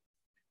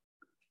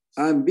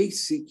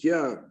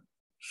 Ambiksikya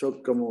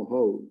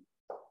Shokkamoho.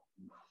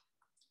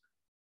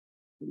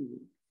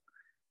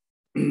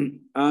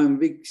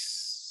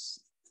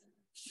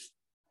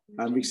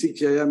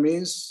 Ambiksikya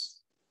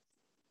means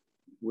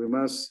we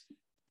must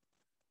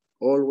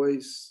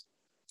always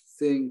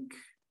think,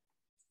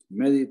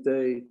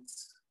 meditate.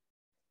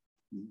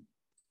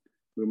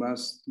 We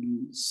must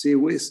see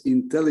with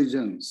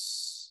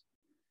intelligence.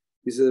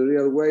 This is a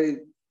real way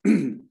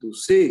to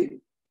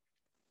see.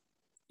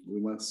 We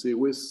must see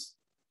with,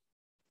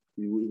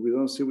 if we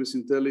don't see with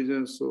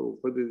intelligence, so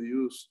what is the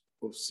use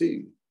of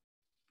seeing,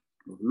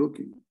 of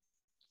looking?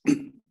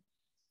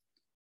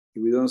 If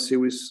we don't see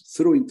with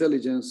through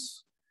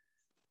intelligence,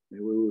 we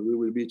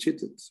will be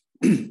cheated.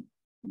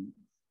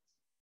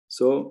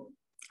 So,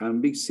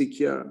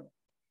 ambiksikya,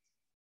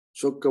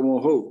 shokka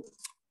moho,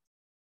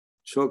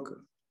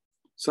 shokka,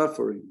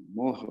 suffering,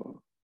 moha,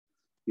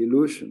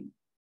 illusion.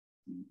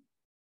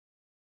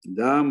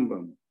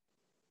 Dambam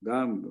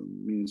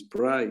means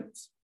pride.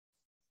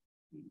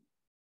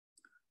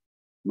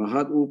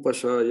 Mahat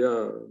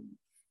upashaya.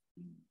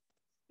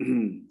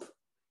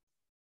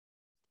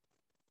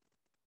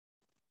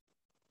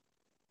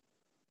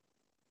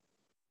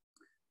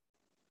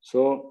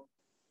 So,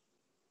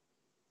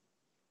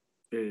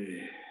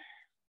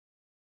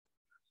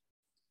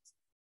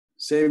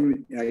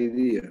 same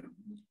idea.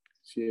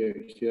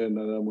 Here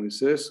Narada Muni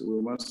says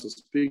we must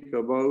speak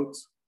about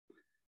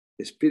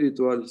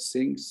spiritual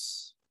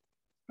things,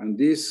 and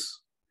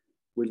this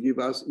will give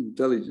us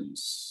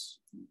intelligence.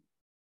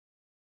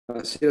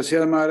 As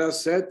Sri Maharaj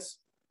said,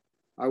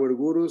 our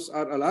gurus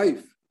are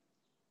alive,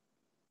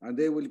 and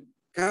they will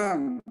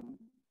come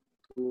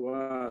to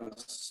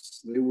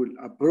us, they will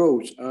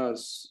approach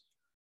us,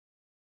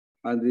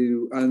 and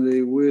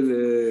they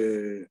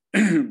will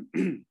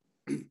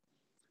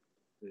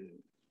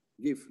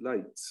give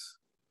light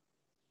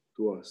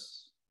to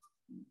us.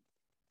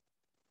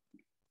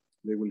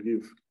 They will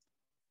give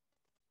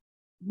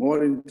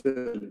more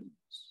intelligence.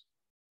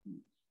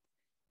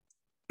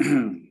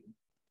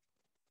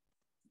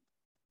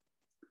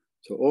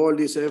 So all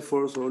these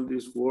efforts, all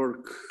this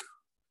work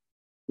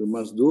we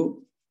must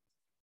do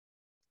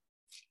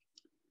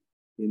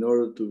in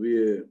order to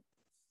be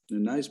a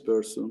nice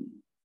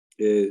person,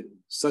 a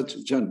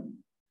sajjan.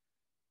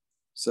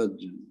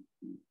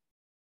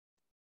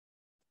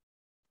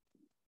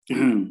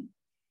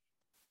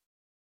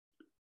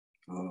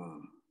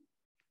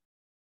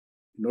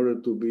 in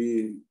order to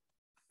be,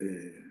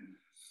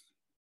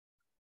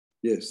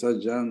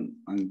 Satjan,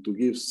 and to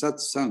give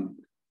satsang,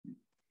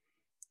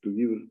 to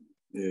give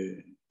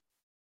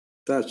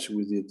touch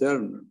with the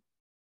eternal.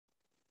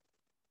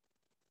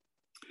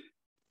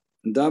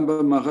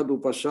 Damba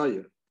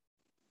Mahadupashaya.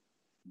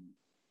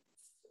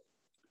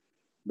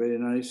 Very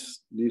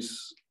nice.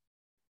 This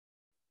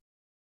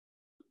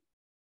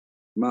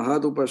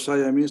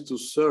Mahadupashaya means to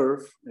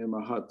serve a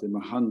Mahat, a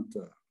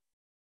Mahanta,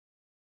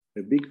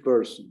 a big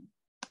person,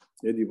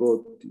 a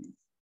devotee.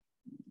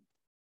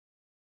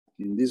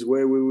 In this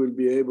way, we will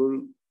be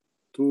able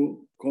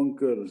to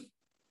conquer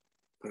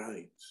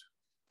pride.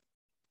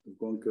 To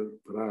conquer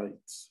pride.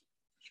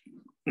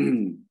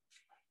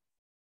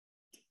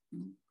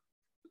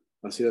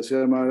 As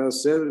Srila Maharaj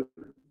said,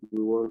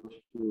 we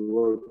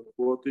were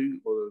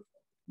quoting other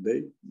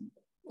day.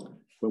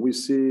 When we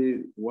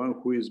see one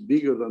who is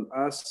bigger than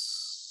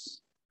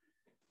us,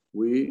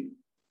 we,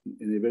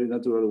 in a very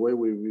natural way,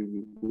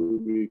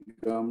 we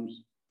become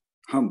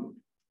humble.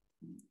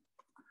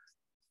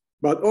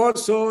 But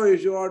also,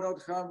 if you are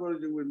not humble,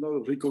 you will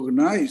not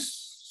recognize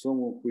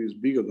someone who is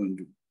bigger than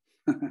you.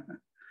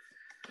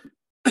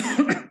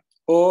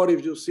 Or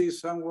if you see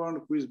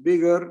someone who is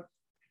bigger,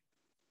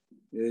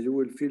 you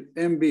will feel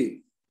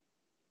envy.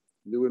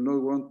 You will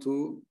not want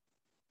to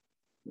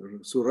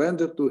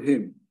surrender to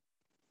him.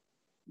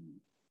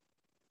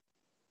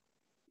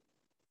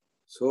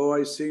 So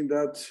I think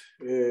that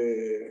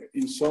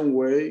in some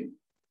way,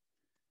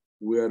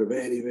 we are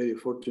very, very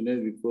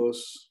fortunate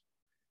because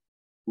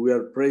we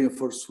are praying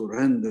for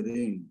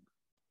surrendering.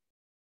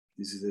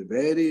 This is a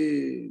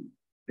very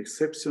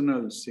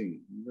exceptional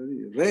thing,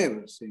 very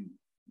rare thing.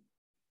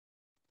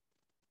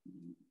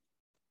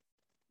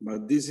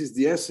 But this is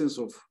the essence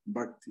of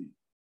bhakti.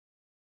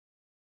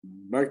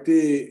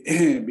 Bhakti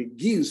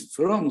begins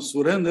from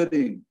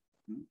surrendering.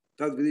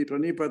 Tadvidi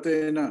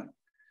pranipatena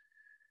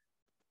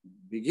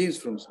begins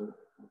from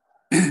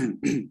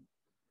surrendering.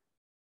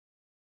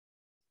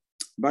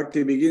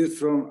 Bhakti begins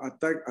from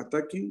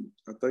attacking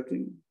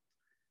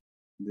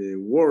the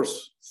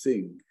worst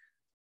thing,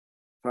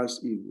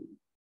 first evil,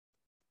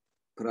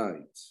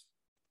 pride.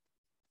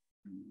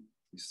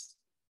 Is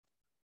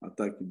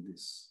attacking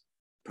this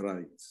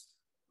pride.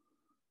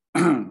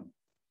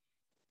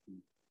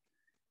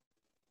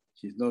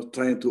 He's not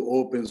trying to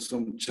open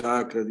some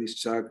chakra,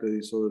 this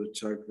other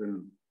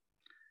chakra.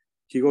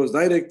 He goes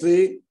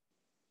directly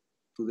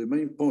to the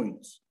main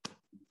point.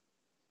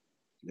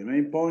 The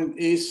main point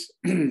is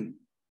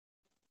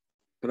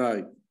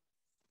pride.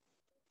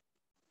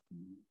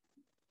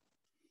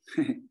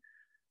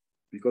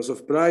 Because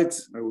of pride,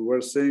 as we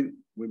were saying,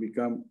 we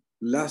become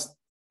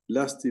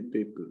lusty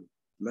people,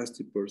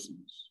 lusty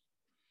persons.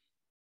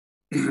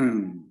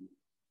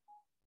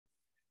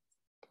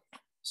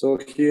 So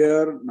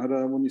here,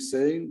 Narada Muni is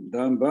saying,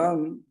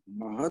 Dambam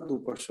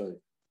Mahadupashaya.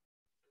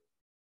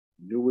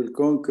 You will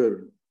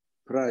conquer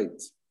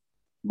pride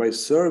by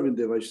serving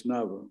the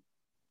Vaishnava.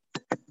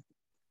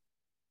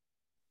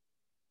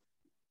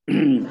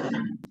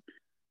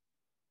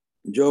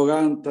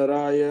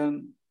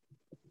 Yogantarayan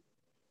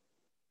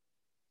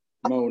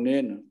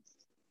Maunena.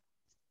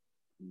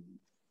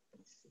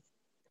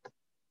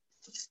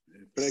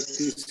 By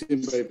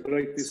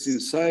practicing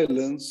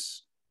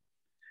silence,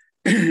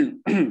 we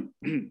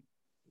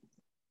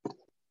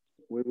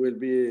will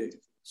be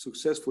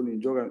successful in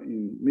yoga,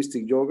 in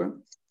mystic yoga.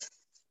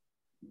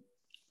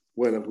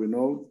 Well, as we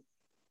know,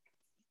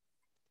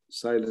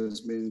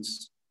 silence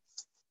means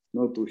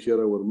not to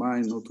hear our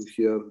mind, not to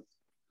hear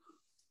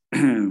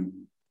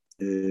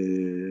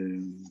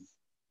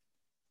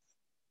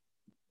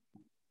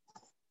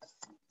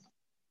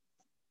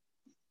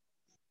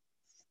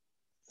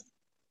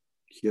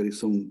here is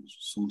some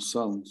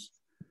sounds,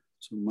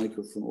 some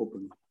microphone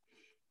open.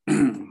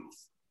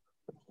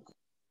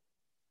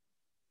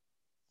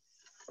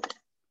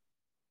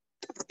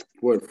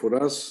 Well,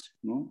 for us,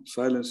 no,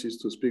 silence is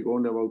to speak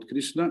only about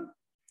Krishna.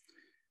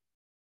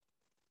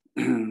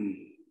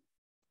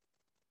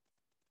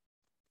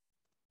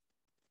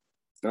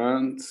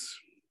 And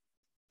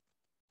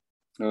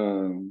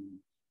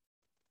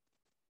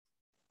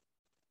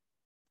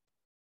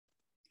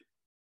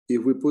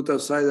if we put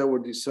aside our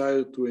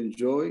desire to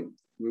enjoy,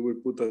 we will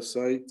put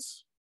aside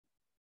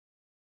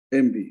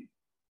envy.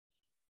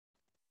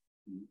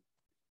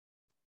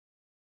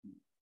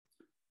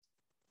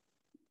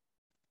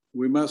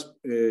 We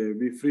must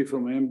be free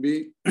from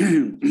envy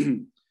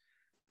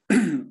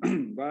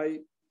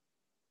by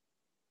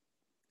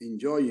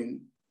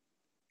enjoying,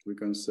 we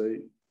can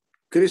say,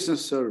 Krishna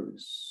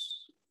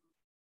service.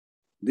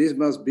 This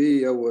must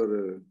be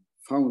our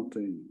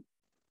fountain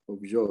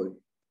of joy.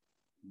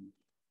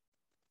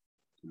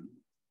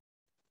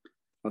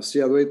 As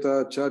Sri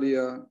Advaita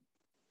Acharya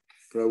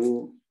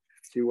Prabhu,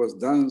 he was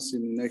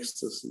dancing in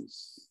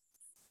ecstasies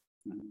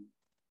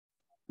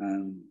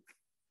and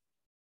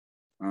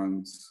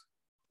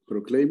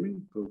proclamando,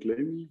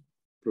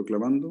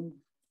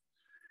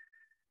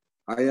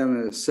 I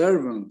am a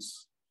servant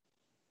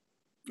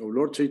of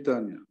Lord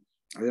Chaitanya.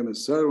 I am a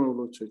servant of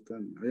Lord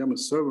Chaitanya. I am a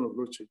servant of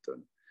Lord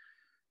Chaitanya.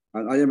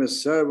 And I am a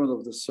servant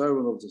of the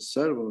servant of the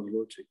servant of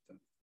Lord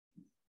Chaitanya.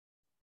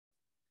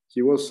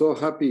 He was so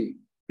happy.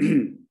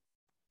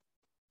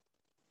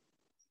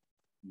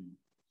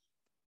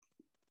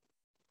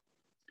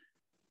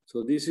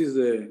 So this is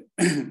the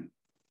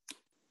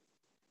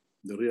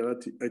real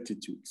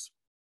attitudes.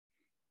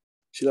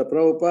 Srila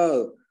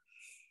Prabhupada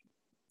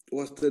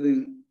was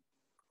telling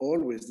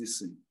always this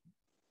thing.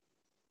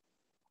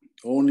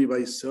 Only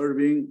by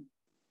serving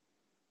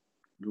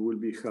you will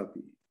be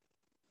happy.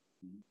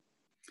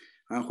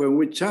 And when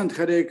we chant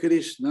Hare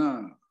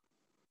Krishna,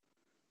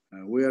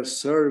 we are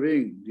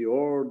serving the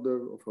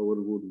order of our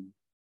Guru,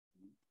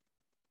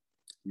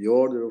 the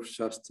order of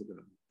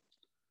Shastra.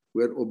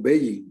 We are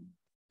obeying.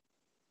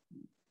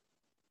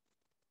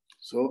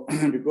 So,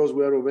 because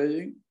we are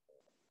obeying,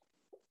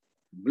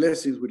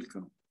 blessings will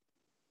come.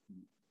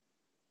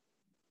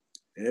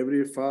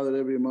 Every father,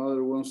 every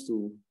mother wants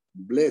to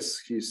bless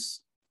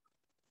his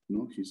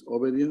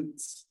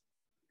obedient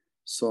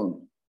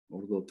son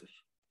or daughter.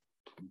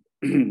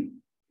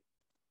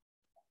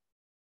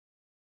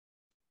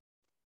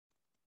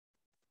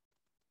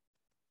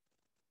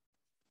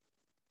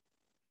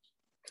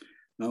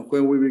 Now,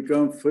 when we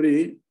become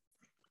free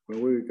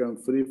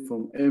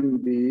from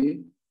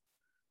envy,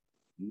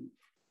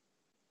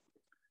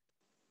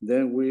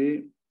 then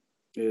we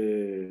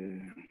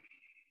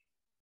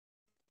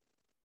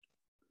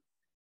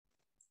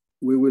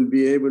will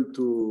be able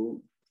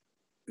to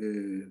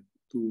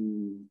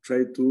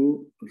try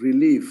to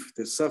relieve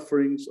the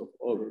sufferings of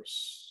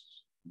others.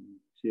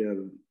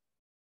 Here,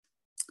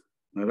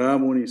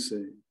 Naramuni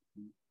say,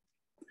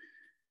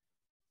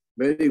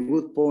 very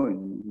good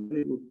point,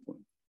 very good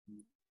point.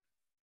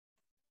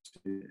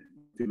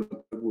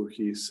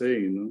 He is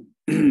saying,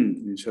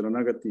 in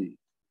Sharanagati,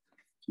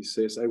 he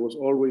says, I was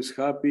always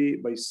happy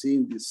by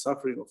seeing the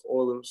suffering of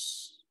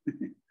others.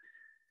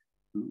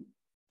 And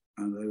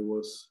I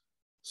was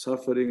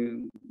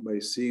suffering by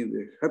seeing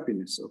the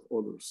happiness of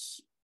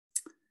others.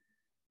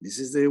 This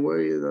is the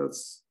way that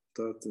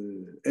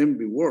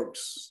envy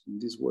works, in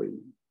this way.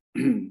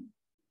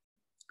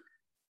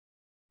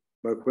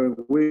 But when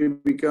we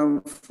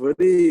become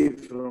free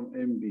from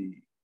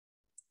envy,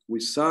 we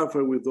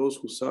suffer with those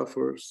who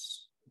suffer,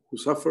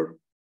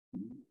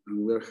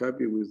 and we are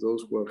happy with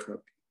those who are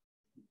happy.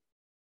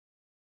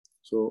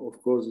 So,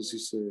 of course, this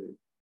is a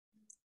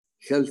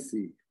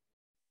healthy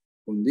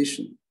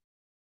condition.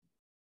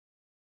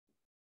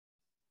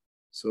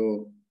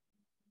 So,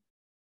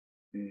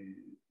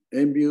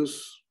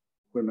 envious,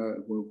 when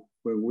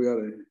we are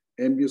an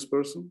envious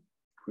person,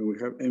 when we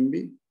have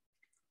envy,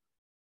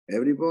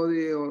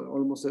 everybody, or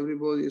almost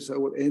everybody, is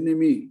our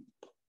enemy.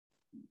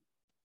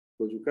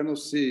 Because you cannot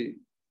see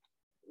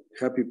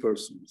happy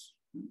persons.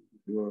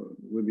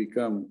 We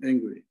become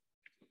angry.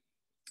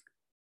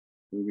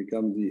 We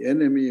become the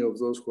enemy of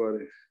those who are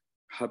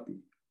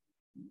happy.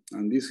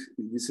 And this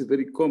is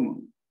very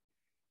common.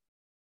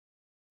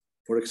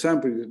 For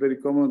example, it is very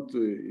common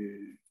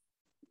to,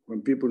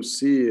 when people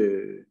see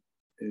a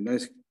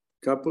nice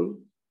couple,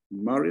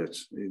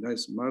 marriage, a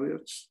nice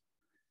marriage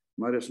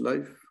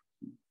life,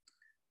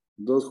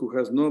 those who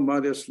has no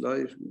marriage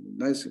life,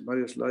 nice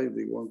marriage life,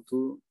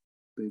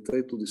 they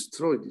try to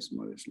destroy this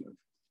marriage life.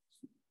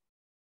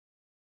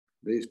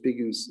 They speak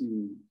in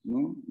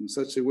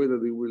such a way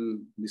that they will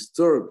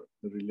disturb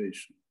the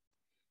relation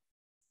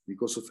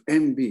because of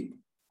envy.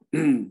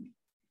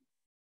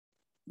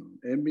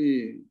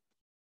 Envy,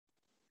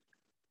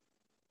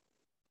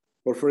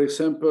 or for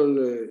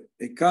example,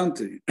 a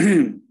country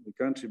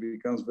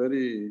becomes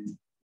very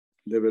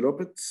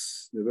developed,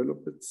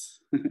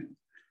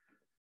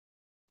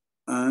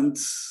 and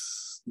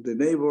the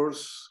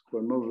neighbors who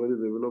are not very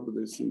developed,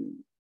 they say,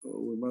 oh,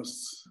 we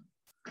must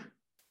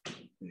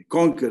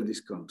conquer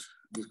this country.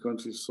 This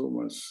country is so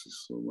much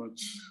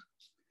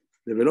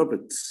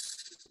developed.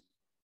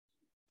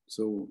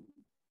 So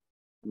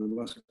we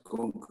must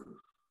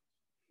conquer.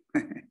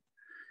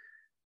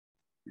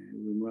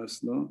 We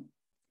must know.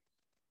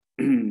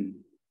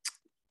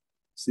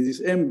 See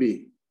this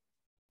envy.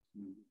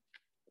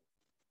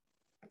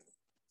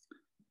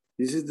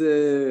 This is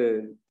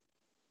the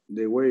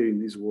way in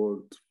this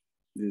world.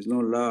 There is no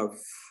love.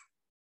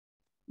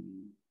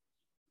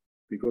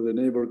 Because the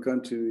neighbor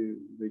country,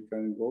 they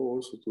can go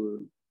also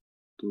to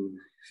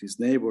his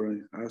neighbor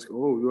and ask,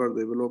 oh, you are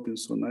developing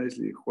so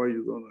nicely, why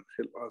you don't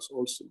help us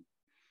also?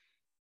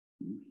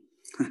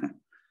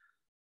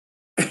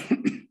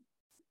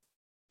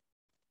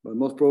 But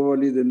most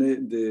probably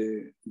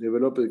the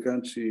developed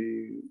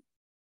country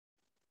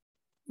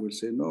will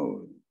say,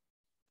 no,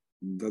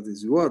 that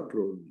is your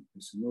problem.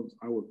 This is not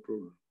our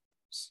problem.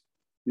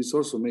 This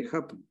also may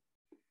happen.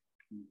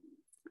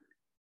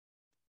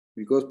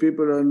 Because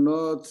people are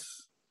not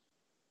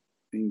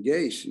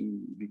engaged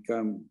in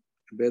become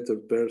better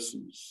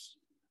persons.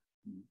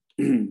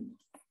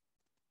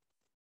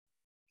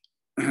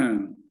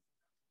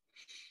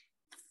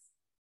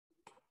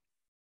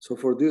 So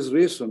for this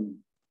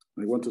reason,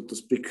 I wanted to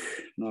speak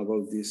now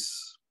about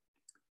these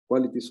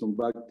qualities of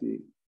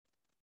bhakti.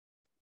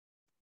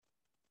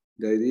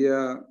 The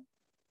idea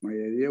my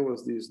idea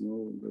was this,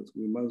 that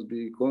we must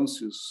be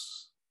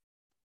conscious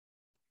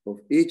of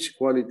each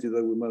quality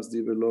that we must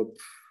develop.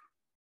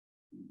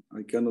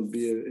 I cannot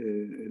be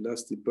a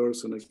lusty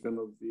person. I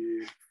cannot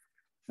be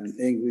an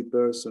angry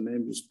person,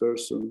 envious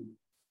person.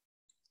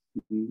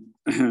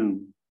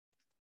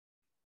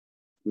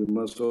 We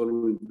must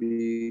always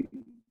be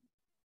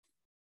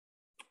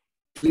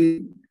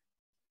clean.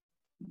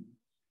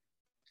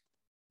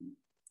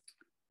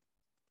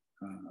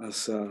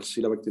 As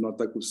Srila Bhaktivinoda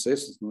Thakur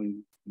says,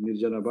 in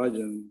Nirjana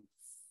Bhajan,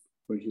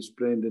 when he's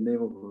praying the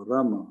name of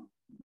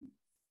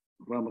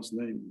Rama's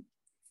name,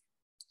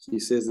 he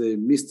says the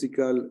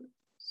mystical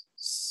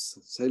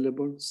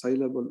syllable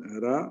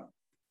Ra,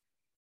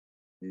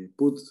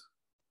 put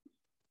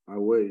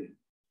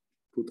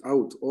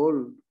out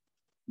all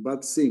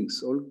bad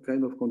things, all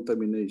kind of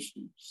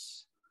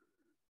contaminations,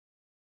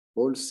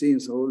 all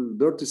sins, all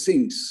dirty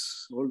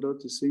things.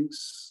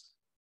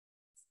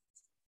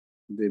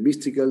 The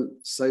mystical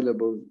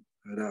syllable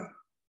Ra,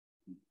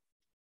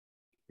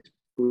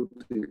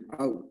 putting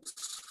out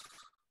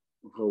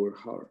of our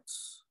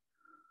hearts.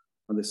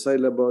 And the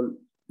syllable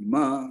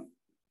Ma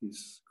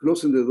is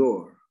closing the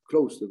door,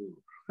 close the door.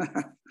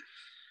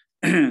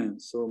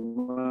 So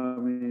Ma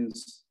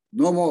means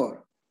no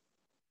more.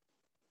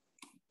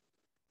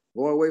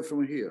 Go away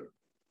from here,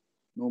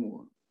 no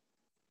more.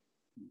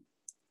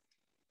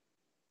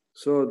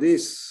 So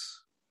this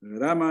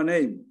Rama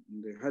name,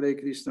 the Hare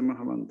Krishna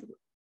Mahamantra,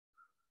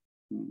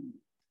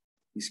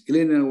 is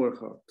cleaning our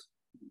heart.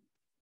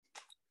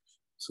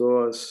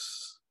 So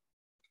as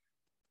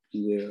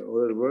in the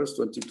other verse,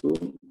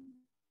 22,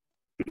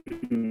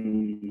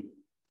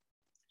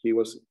 he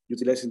was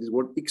utilizing this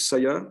word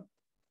iksaya,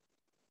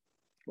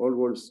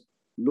 always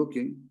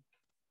looking.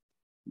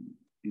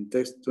 In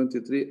text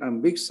 23,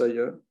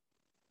 ambiksaya,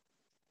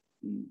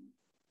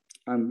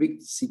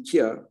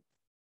 ambiksikya,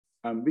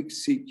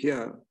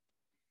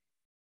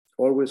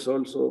 always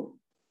also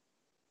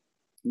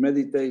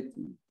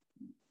meditating,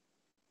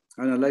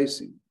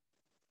 analyzing,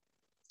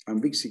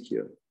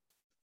 ambiksikya,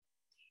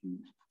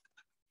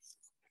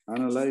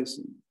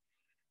 analyzing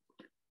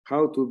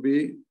how to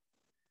be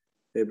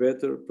a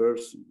better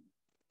person.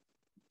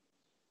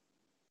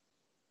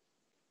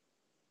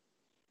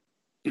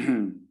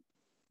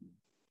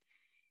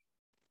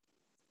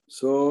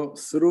 So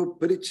through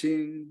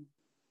preaching,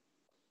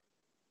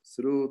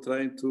 through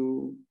trying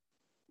to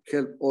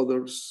help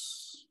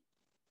others,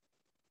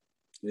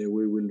 we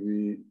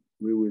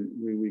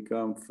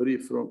become free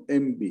from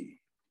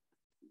envy.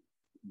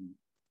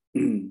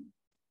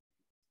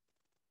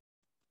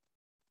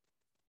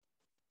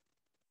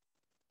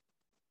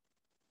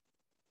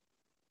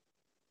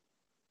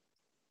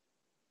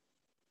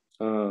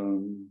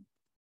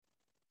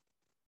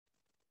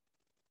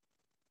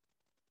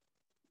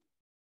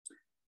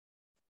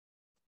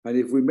 And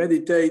if we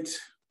meditate,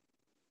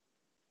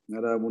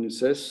 Narada Muni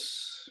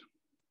says,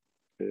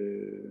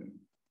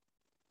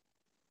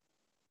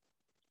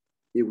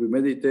 if we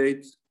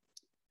meditate,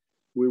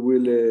 we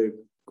will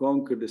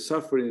conquer the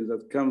suffering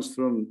that comes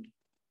from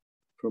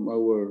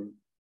our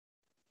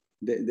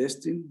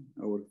destiny,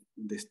 our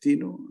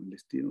destino.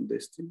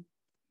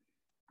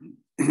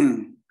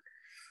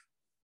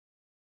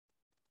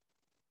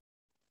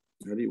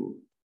 Haribu.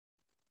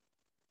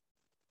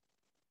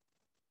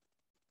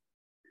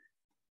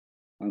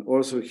 And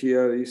also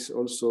here is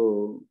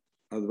also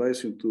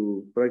advising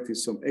to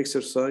practice some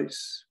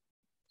exercise.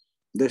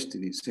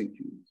 Destiny, thank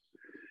you.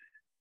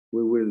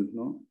 We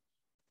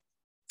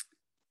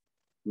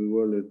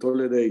will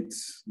tolerate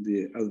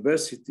the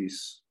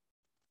adversities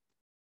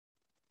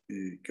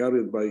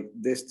carried by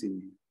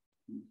destiny,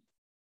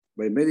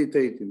 by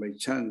meditating, by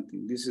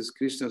chanting. This is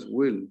Krishna's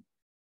will.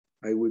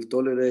 I will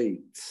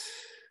tolerate.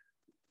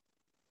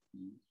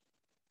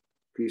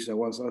 Krishna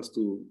wants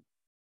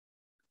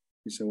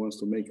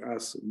to make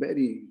us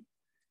very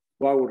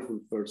powerful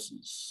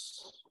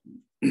persons.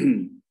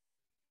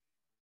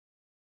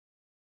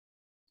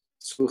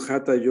 Through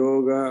Hatha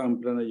Yoga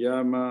and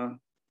Pranayama,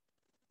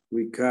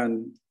 we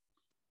can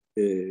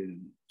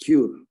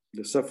cure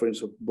the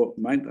sufferings of both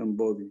mind and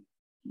body.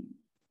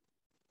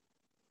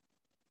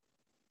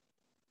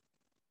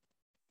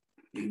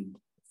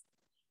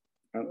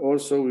 And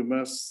also we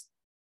must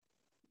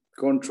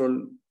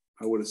control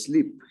our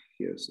sleep,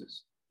 here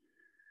says,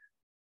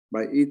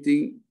 by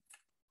eating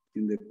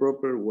in the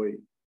proper way,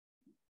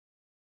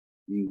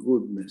 in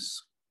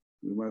goodness.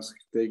 We must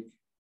take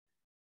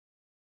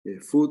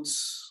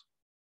foods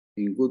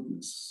in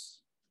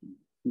goodness.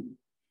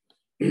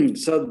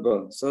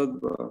 Sattva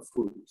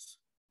foods.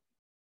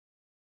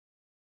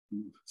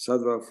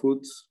 Sattva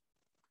foods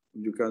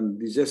you can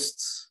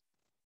digest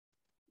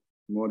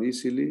more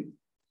easily,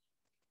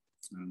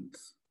 and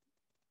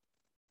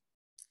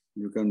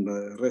you can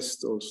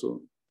rest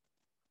also.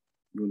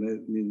 You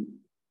need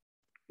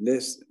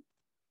less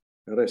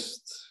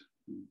rest.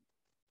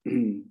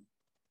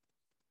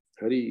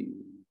 Hari.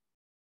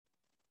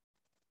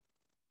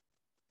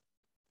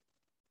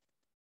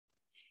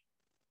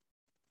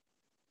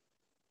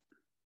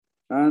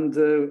 And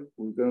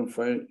we can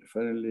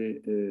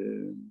finally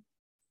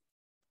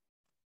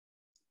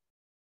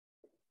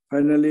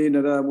Finally,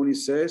 Narada Muni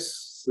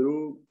says,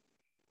 through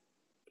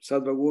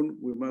Sattva Gun,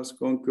 we must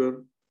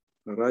conquer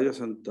Rajas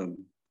and Tamas.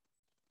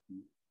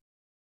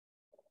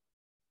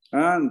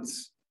 And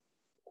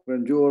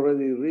when you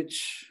already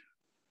reach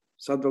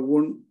Sattva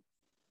Gun,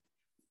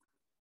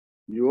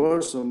 you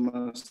also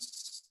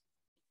must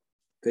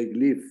take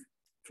leave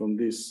from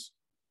this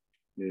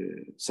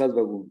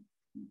Sattva Gun.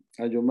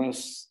 And you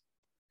must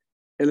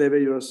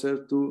elevate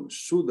yourself to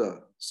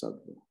Shuddha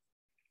Sattva.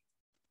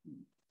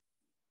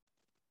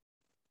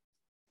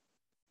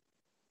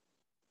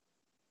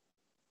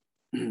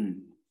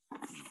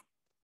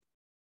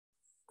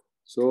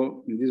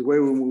 So in this way,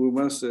 we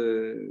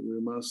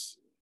must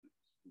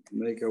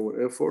make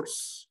our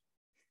efforts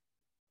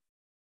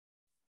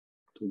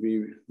to be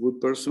a good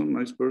person,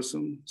 nice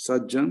person,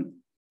 Sajjan.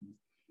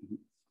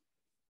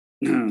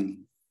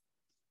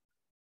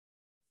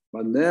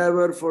 But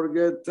never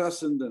forget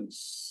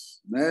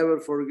transcendence. Never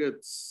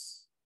forget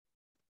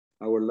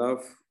our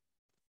love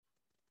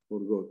for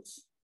God,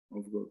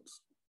 of God,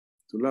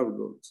 to love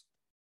God.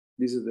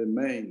 This is the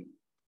main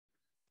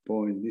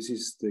point. This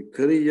is the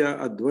Kriya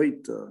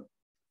Advaita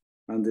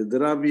and the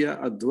Dravya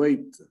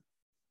Advaita,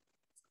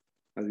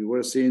 as we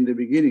were saying in the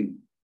beginning.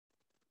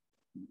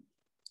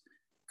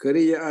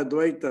 Kriya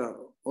Advaita,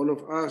 all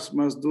of us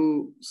must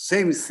do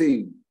same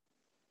thing,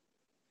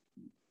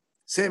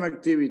 same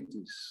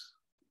activities,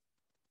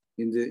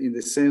 in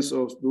the sense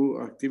of do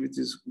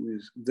activities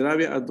with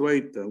Dravya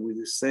Advaita, with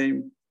the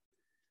same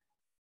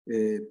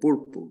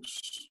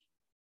purpose,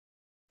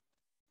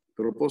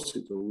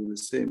 propósito, with the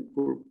same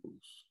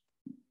purpose,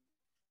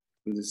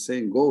 with the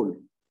same goal,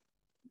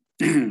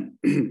 to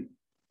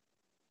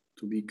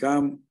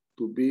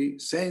be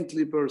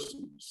saintly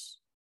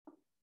persons,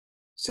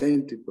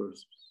 saintly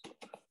persons.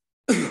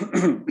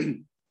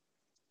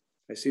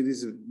 I see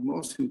this is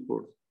most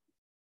important.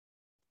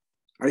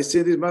 I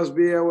say this must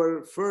be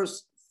our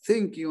first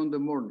thinking on the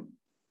morning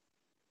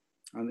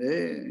and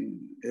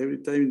every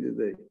time in the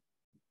day.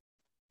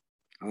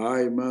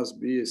 I must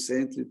be a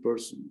saintly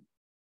person.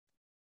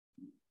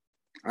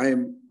 I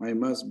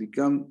must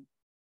become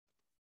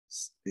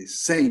a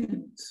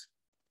saint.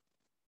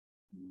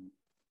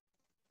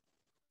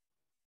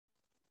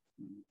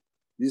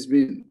 This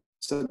means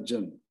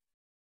Sajjan.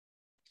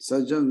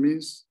 Sajjan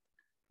means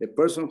a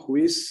person who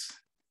is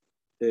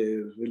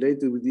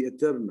related with the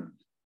eternal.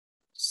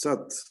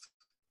 Sat.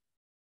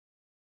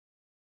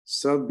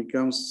 Sat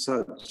becomes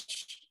Saj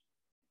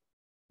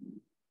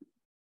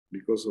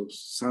because of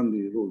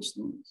Sandhi rules.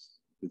 No?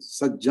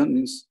 Sajjan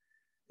means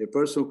a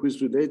person who is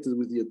related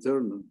with the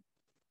eternal.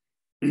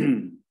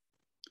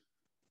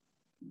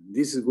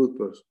 This is a good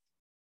person,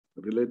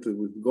 related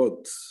with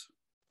God.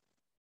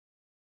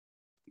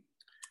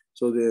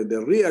 So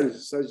the real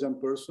Sajjan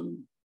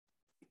person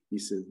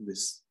is a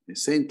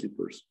saintly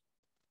person.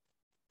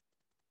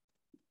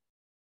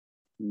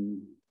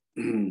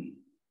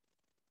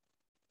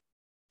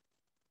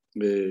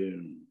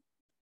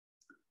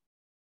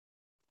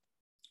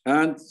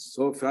 And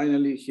so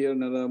finally here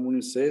Narada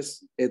Muni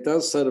says,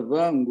 Etat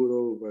sarvam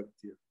guru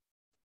bhaktya.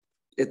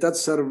 Etat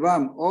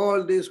sarvam,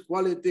 all these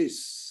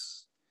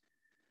qualities,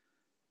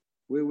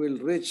 we will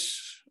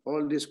reach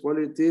all these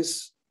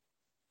qualities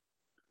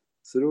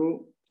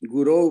through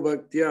Guru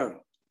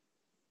Bhaktya,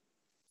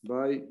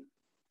 by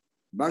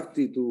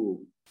bhakti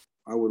to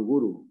our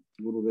Guru,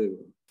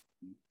 Gurudeva.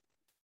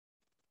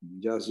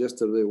 Just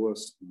yesterday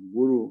was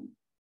Guru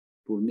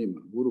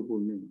Purnima.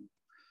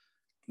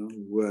 No?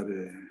 We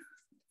are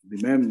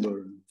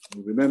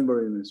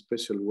remember in a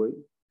special way.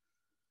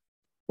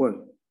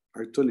 Well,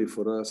 actually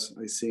for us,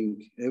 I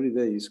think every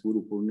day is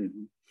Guru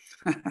Purnima.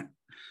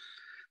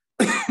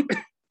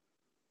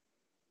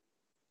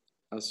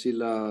 As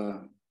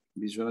Srila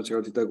Vishwanath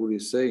Chakravarti Thakur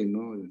is saying,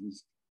 no?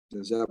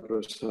 Jaja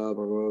Prasad,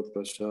 Bhagavat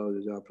Prasad,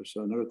 Jaja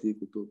Prasad, Narati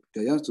Kutu,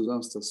 Jayan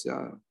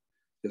Studanstasya,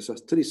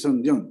 Jasastri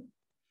Sandhyam.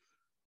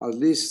 At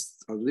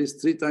least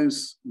 3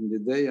 times in the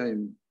day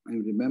I'm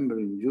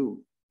remembering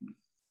you,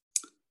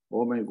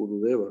 oh my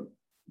Gurudeva.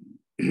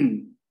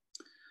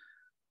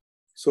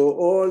 So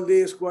all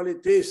these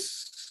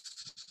qualities,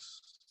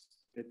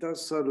 Etat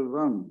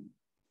sarvam,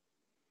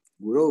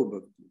 Guru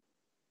Bhakti,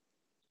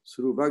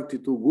 through Bhakti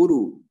to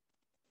Guru,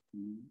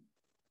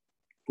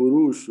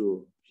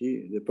 Purusho,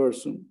 he, the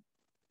person,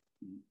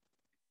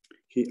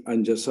 he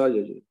Anjasa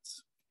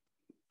Jajet.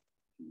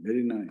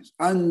 Very nice.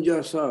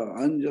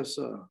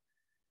 Anjasa,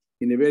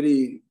 in a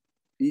very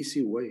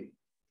easy way.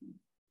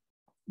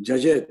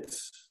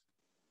 Jajet.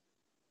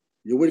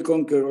 You will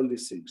conquer all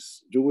these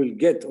things. You will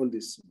get all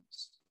these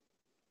things.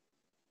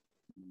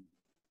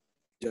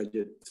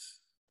 Jajet.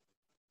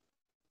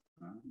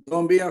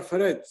 Don't be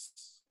afraid.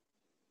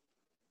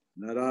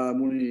 Narada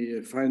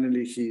Muni,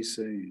 finally he is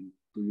saying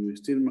to you,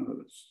 still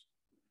Maharaj.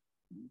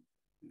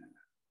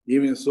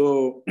 Even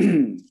so,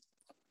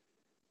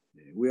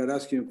 we are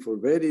asking for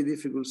very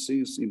difficult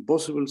things,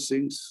 impossible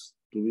things,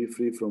 to be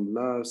free from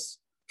lust,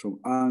 from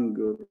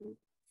anger,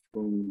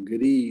 from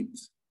greed,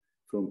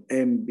 from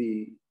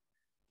envy.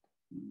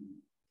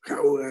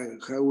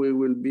 How we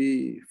will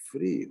be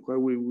free? How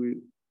we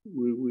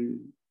will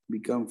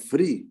become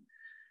free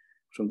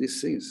from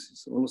these things.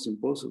 It's almost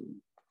impossible.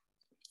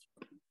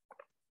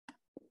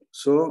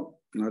 So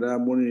Narada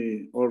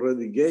Muni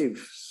already gave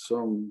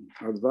some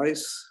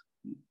advice.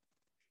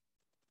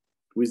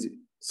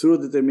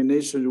 Through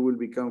determination, you will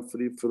become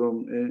free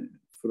from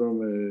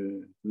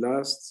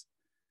lust.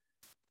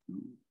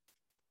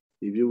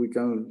 If you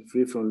become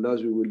free from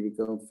lust, you will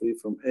become free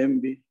from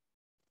envy.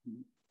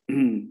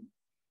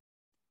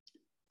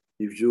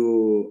 If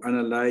you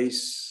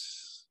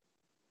analyze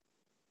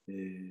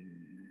the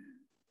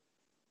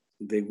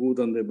good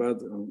and the bad,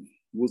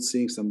 good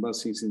things and bad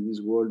things in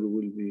this world, you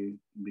will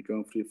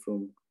become free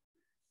from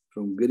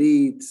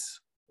greed.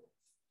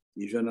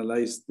 If you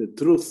analyze the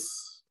truth,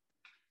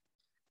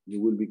 you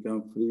will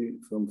become free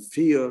from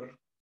fear.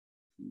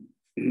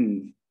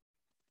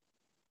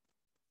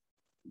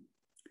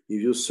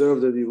 If you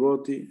serve the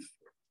devotee,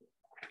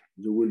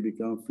 you will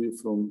become free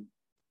from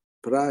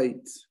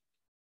pride.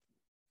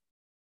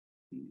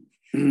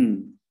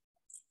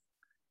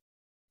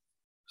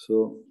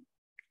 So,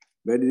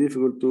 very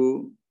difficult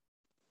to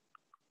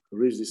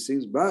reach these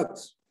things, but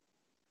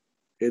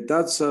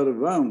etat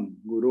sarvam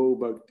guru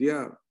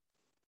bhaktya,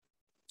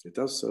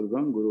 etat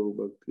sarvam guru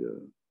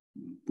bhaktya,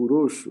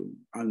 purusho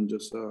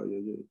anjasa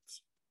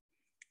yajet,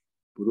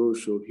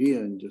 purusho hi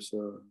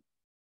anjasa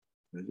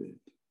yajet.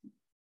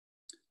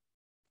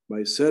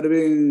 By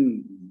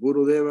serving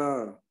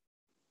Gurudeva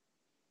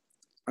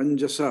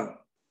anjasa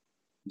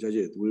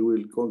yajet, we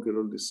will conquer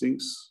all these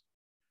things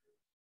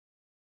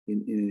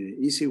in an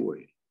easy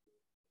way.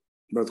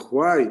 But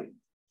why?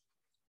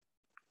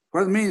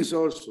 What means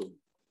also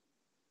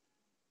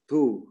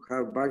to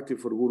have bhakti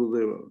for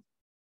Gurudeva?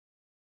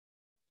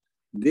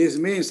 This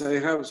means I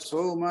have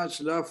so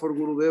much love for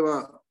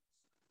Gurudeva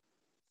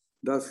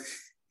that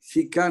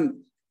he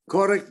can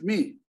correct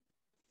me.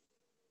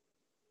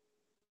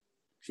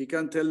 He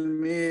can tell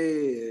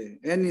me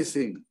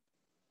anything.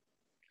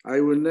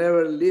 I will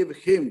never leave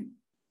him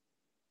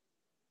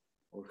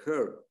or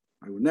her.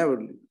 I will never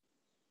leave.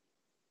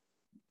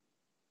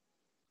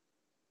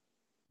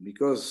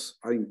 Because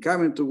I'm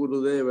coming to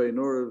Gurudeva in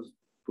order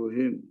for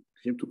him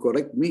to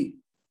correct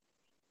me.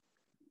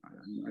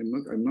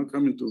 I'm not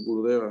coming to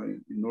Gurudeva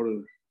in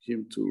order for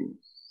him to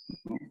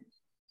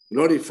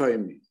glorify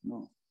me.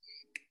 No.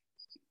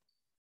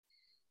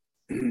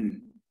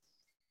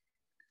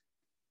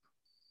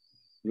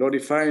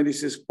 Glorifying,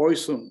 this is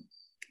poison.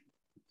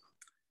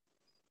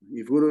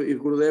 If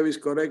Gurudeva is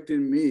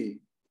correcting me,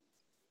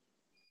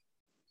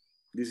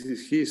 this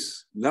is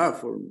his love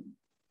for me.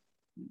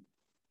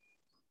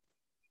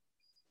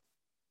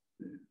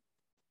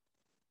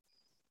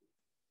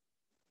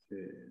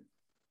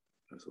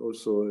 That's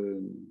also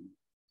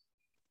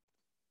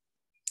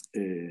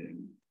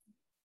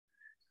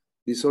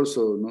this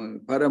also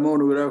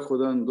Paramonugraho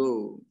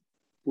dando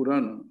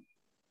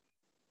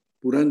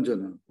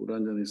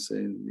Puranjana is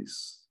saying this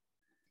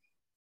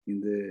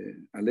in the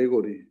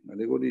allegory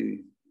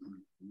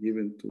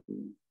given to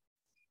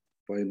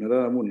by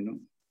Narada Muni, no?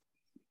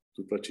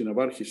 To Prachina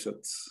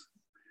Barhishat.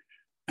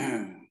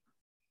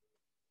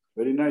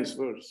 Very nice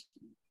verse.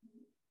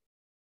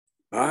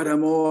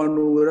 Paramo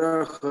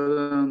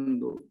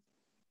anugrahadando.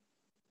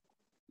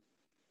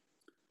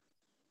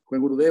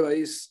 When Gurudeva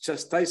is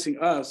chastising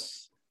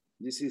us,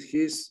 this is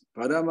his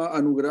parama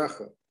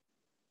anugraha.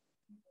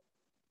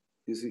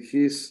 This is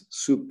his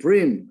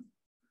supreme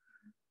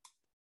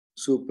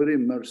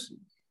mercy.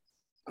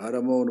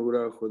 Paramo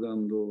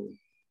anugrahadando.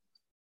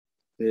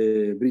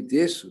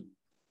 Briteshu,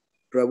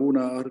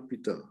 Prabhuna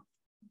Arpita.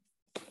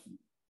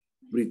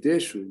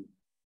 Briteshu,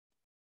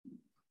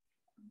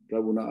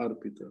 Prabhuna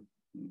Arpita.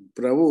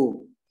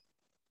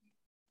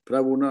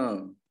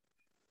 Prabhuna,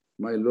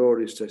 my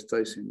Lord is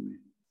chastising me.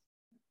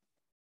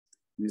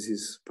 This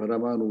is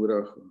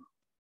Paramanugraha,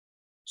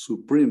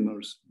 supreme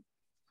mercy.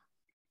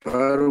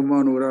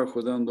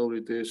 Paramanugraha dando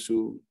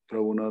Briteshu,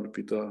 Prabhuna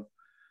Arpita.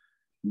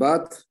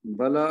 But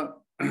Bala,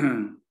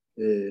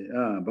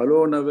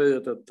 Balona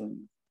Veda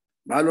Tattam.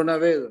 Balona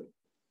Veda,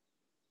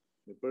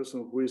 the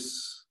person who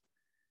is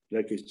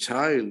like a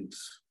child,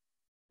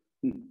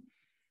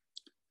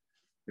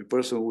 a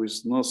person who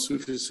is not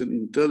sufficient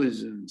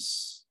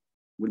intelligence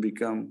will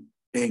become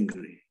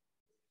angry.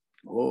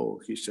 Oh,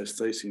 he's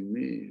chastising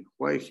me.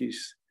 Why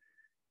he's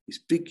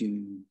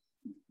speaking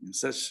in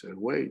such a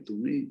way to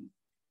me?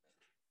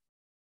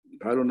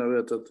 Balona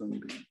Veda Tattam.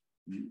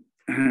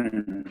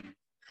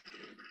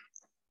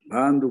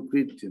 Bandhu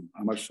Krityam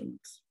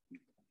Amarsanat.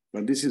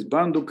 But this is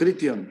Bandhu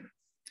Krityam.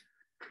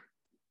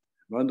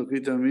 Bandhu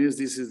Krityam means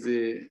this is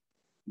the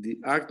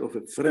act of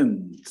a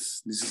friend.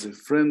 This is a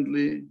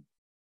friendly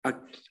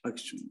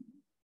action.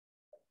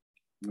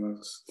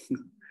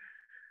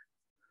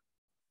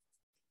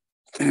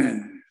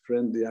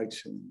 Friendly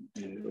action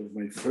of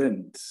my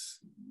friend.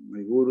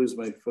 My Guru is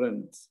my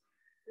friend.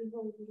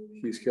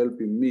 He's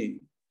helping me.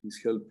 He's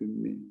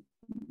helping me.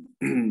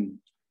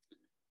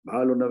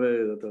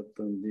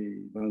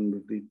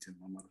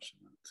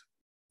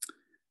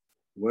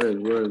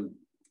 Well,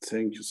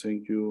 thank you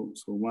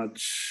so much.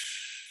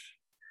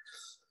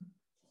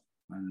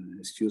 And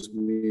excuse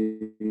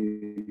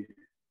me,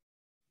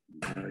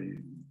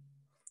 I'm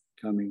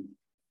coming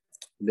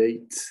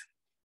late.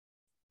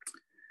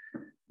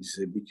 It's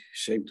a big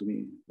shame to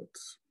me, but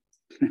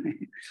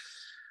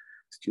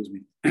excuse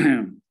me.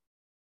 And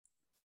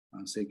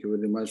thank you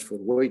very much for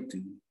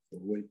waiting,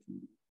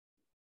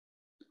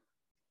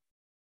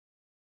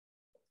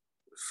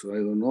 So I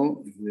don't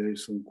know if there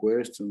is some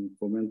question,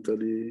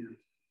 commentary.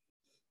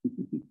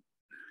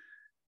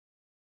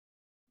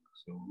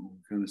 So we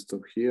can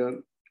stop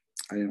here.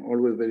 I am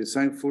always very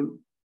thankful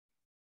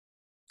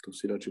to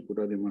Srila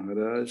Tripurari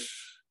Maharaj,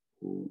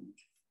 who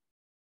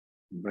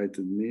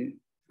invited me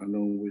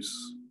along with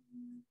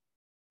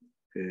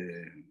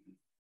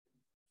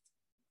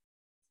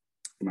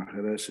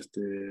Maharaj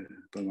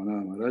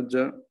Ramananda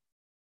Maharaja.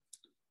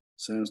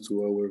 Thanks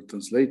to our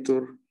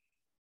translator,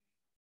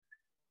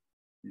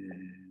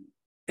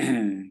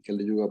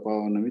 Kali Yuga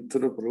Pavana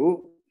Mitra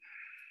Prabhu.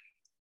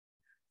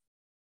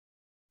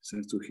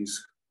 Thanks to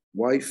his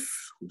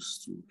wife,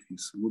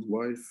 his good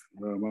wife,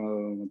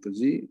 Ramada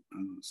Mataji,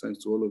 and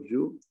thanks to all of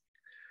you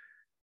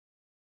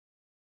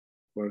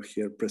who are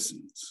here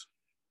present.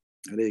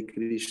 Hare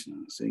Krishna,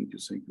 thank you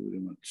very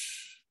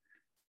much.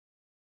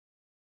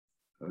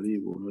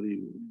 Haribo,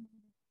 Haribo.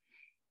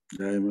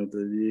 Jai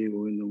Mataji,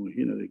 Govinda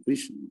Mohina, Hare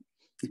Krishna.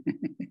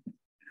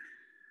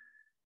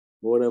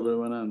 Now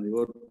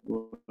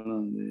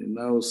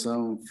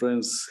some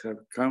friends have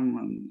come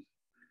and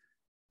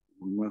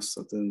we must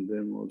attend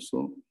them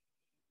also.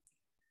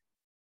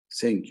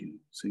 Thank you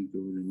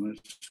very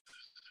much.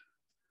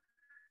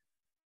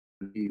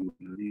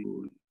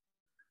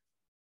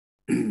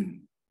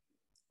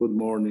 Good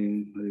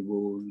morning,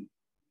 Haribol.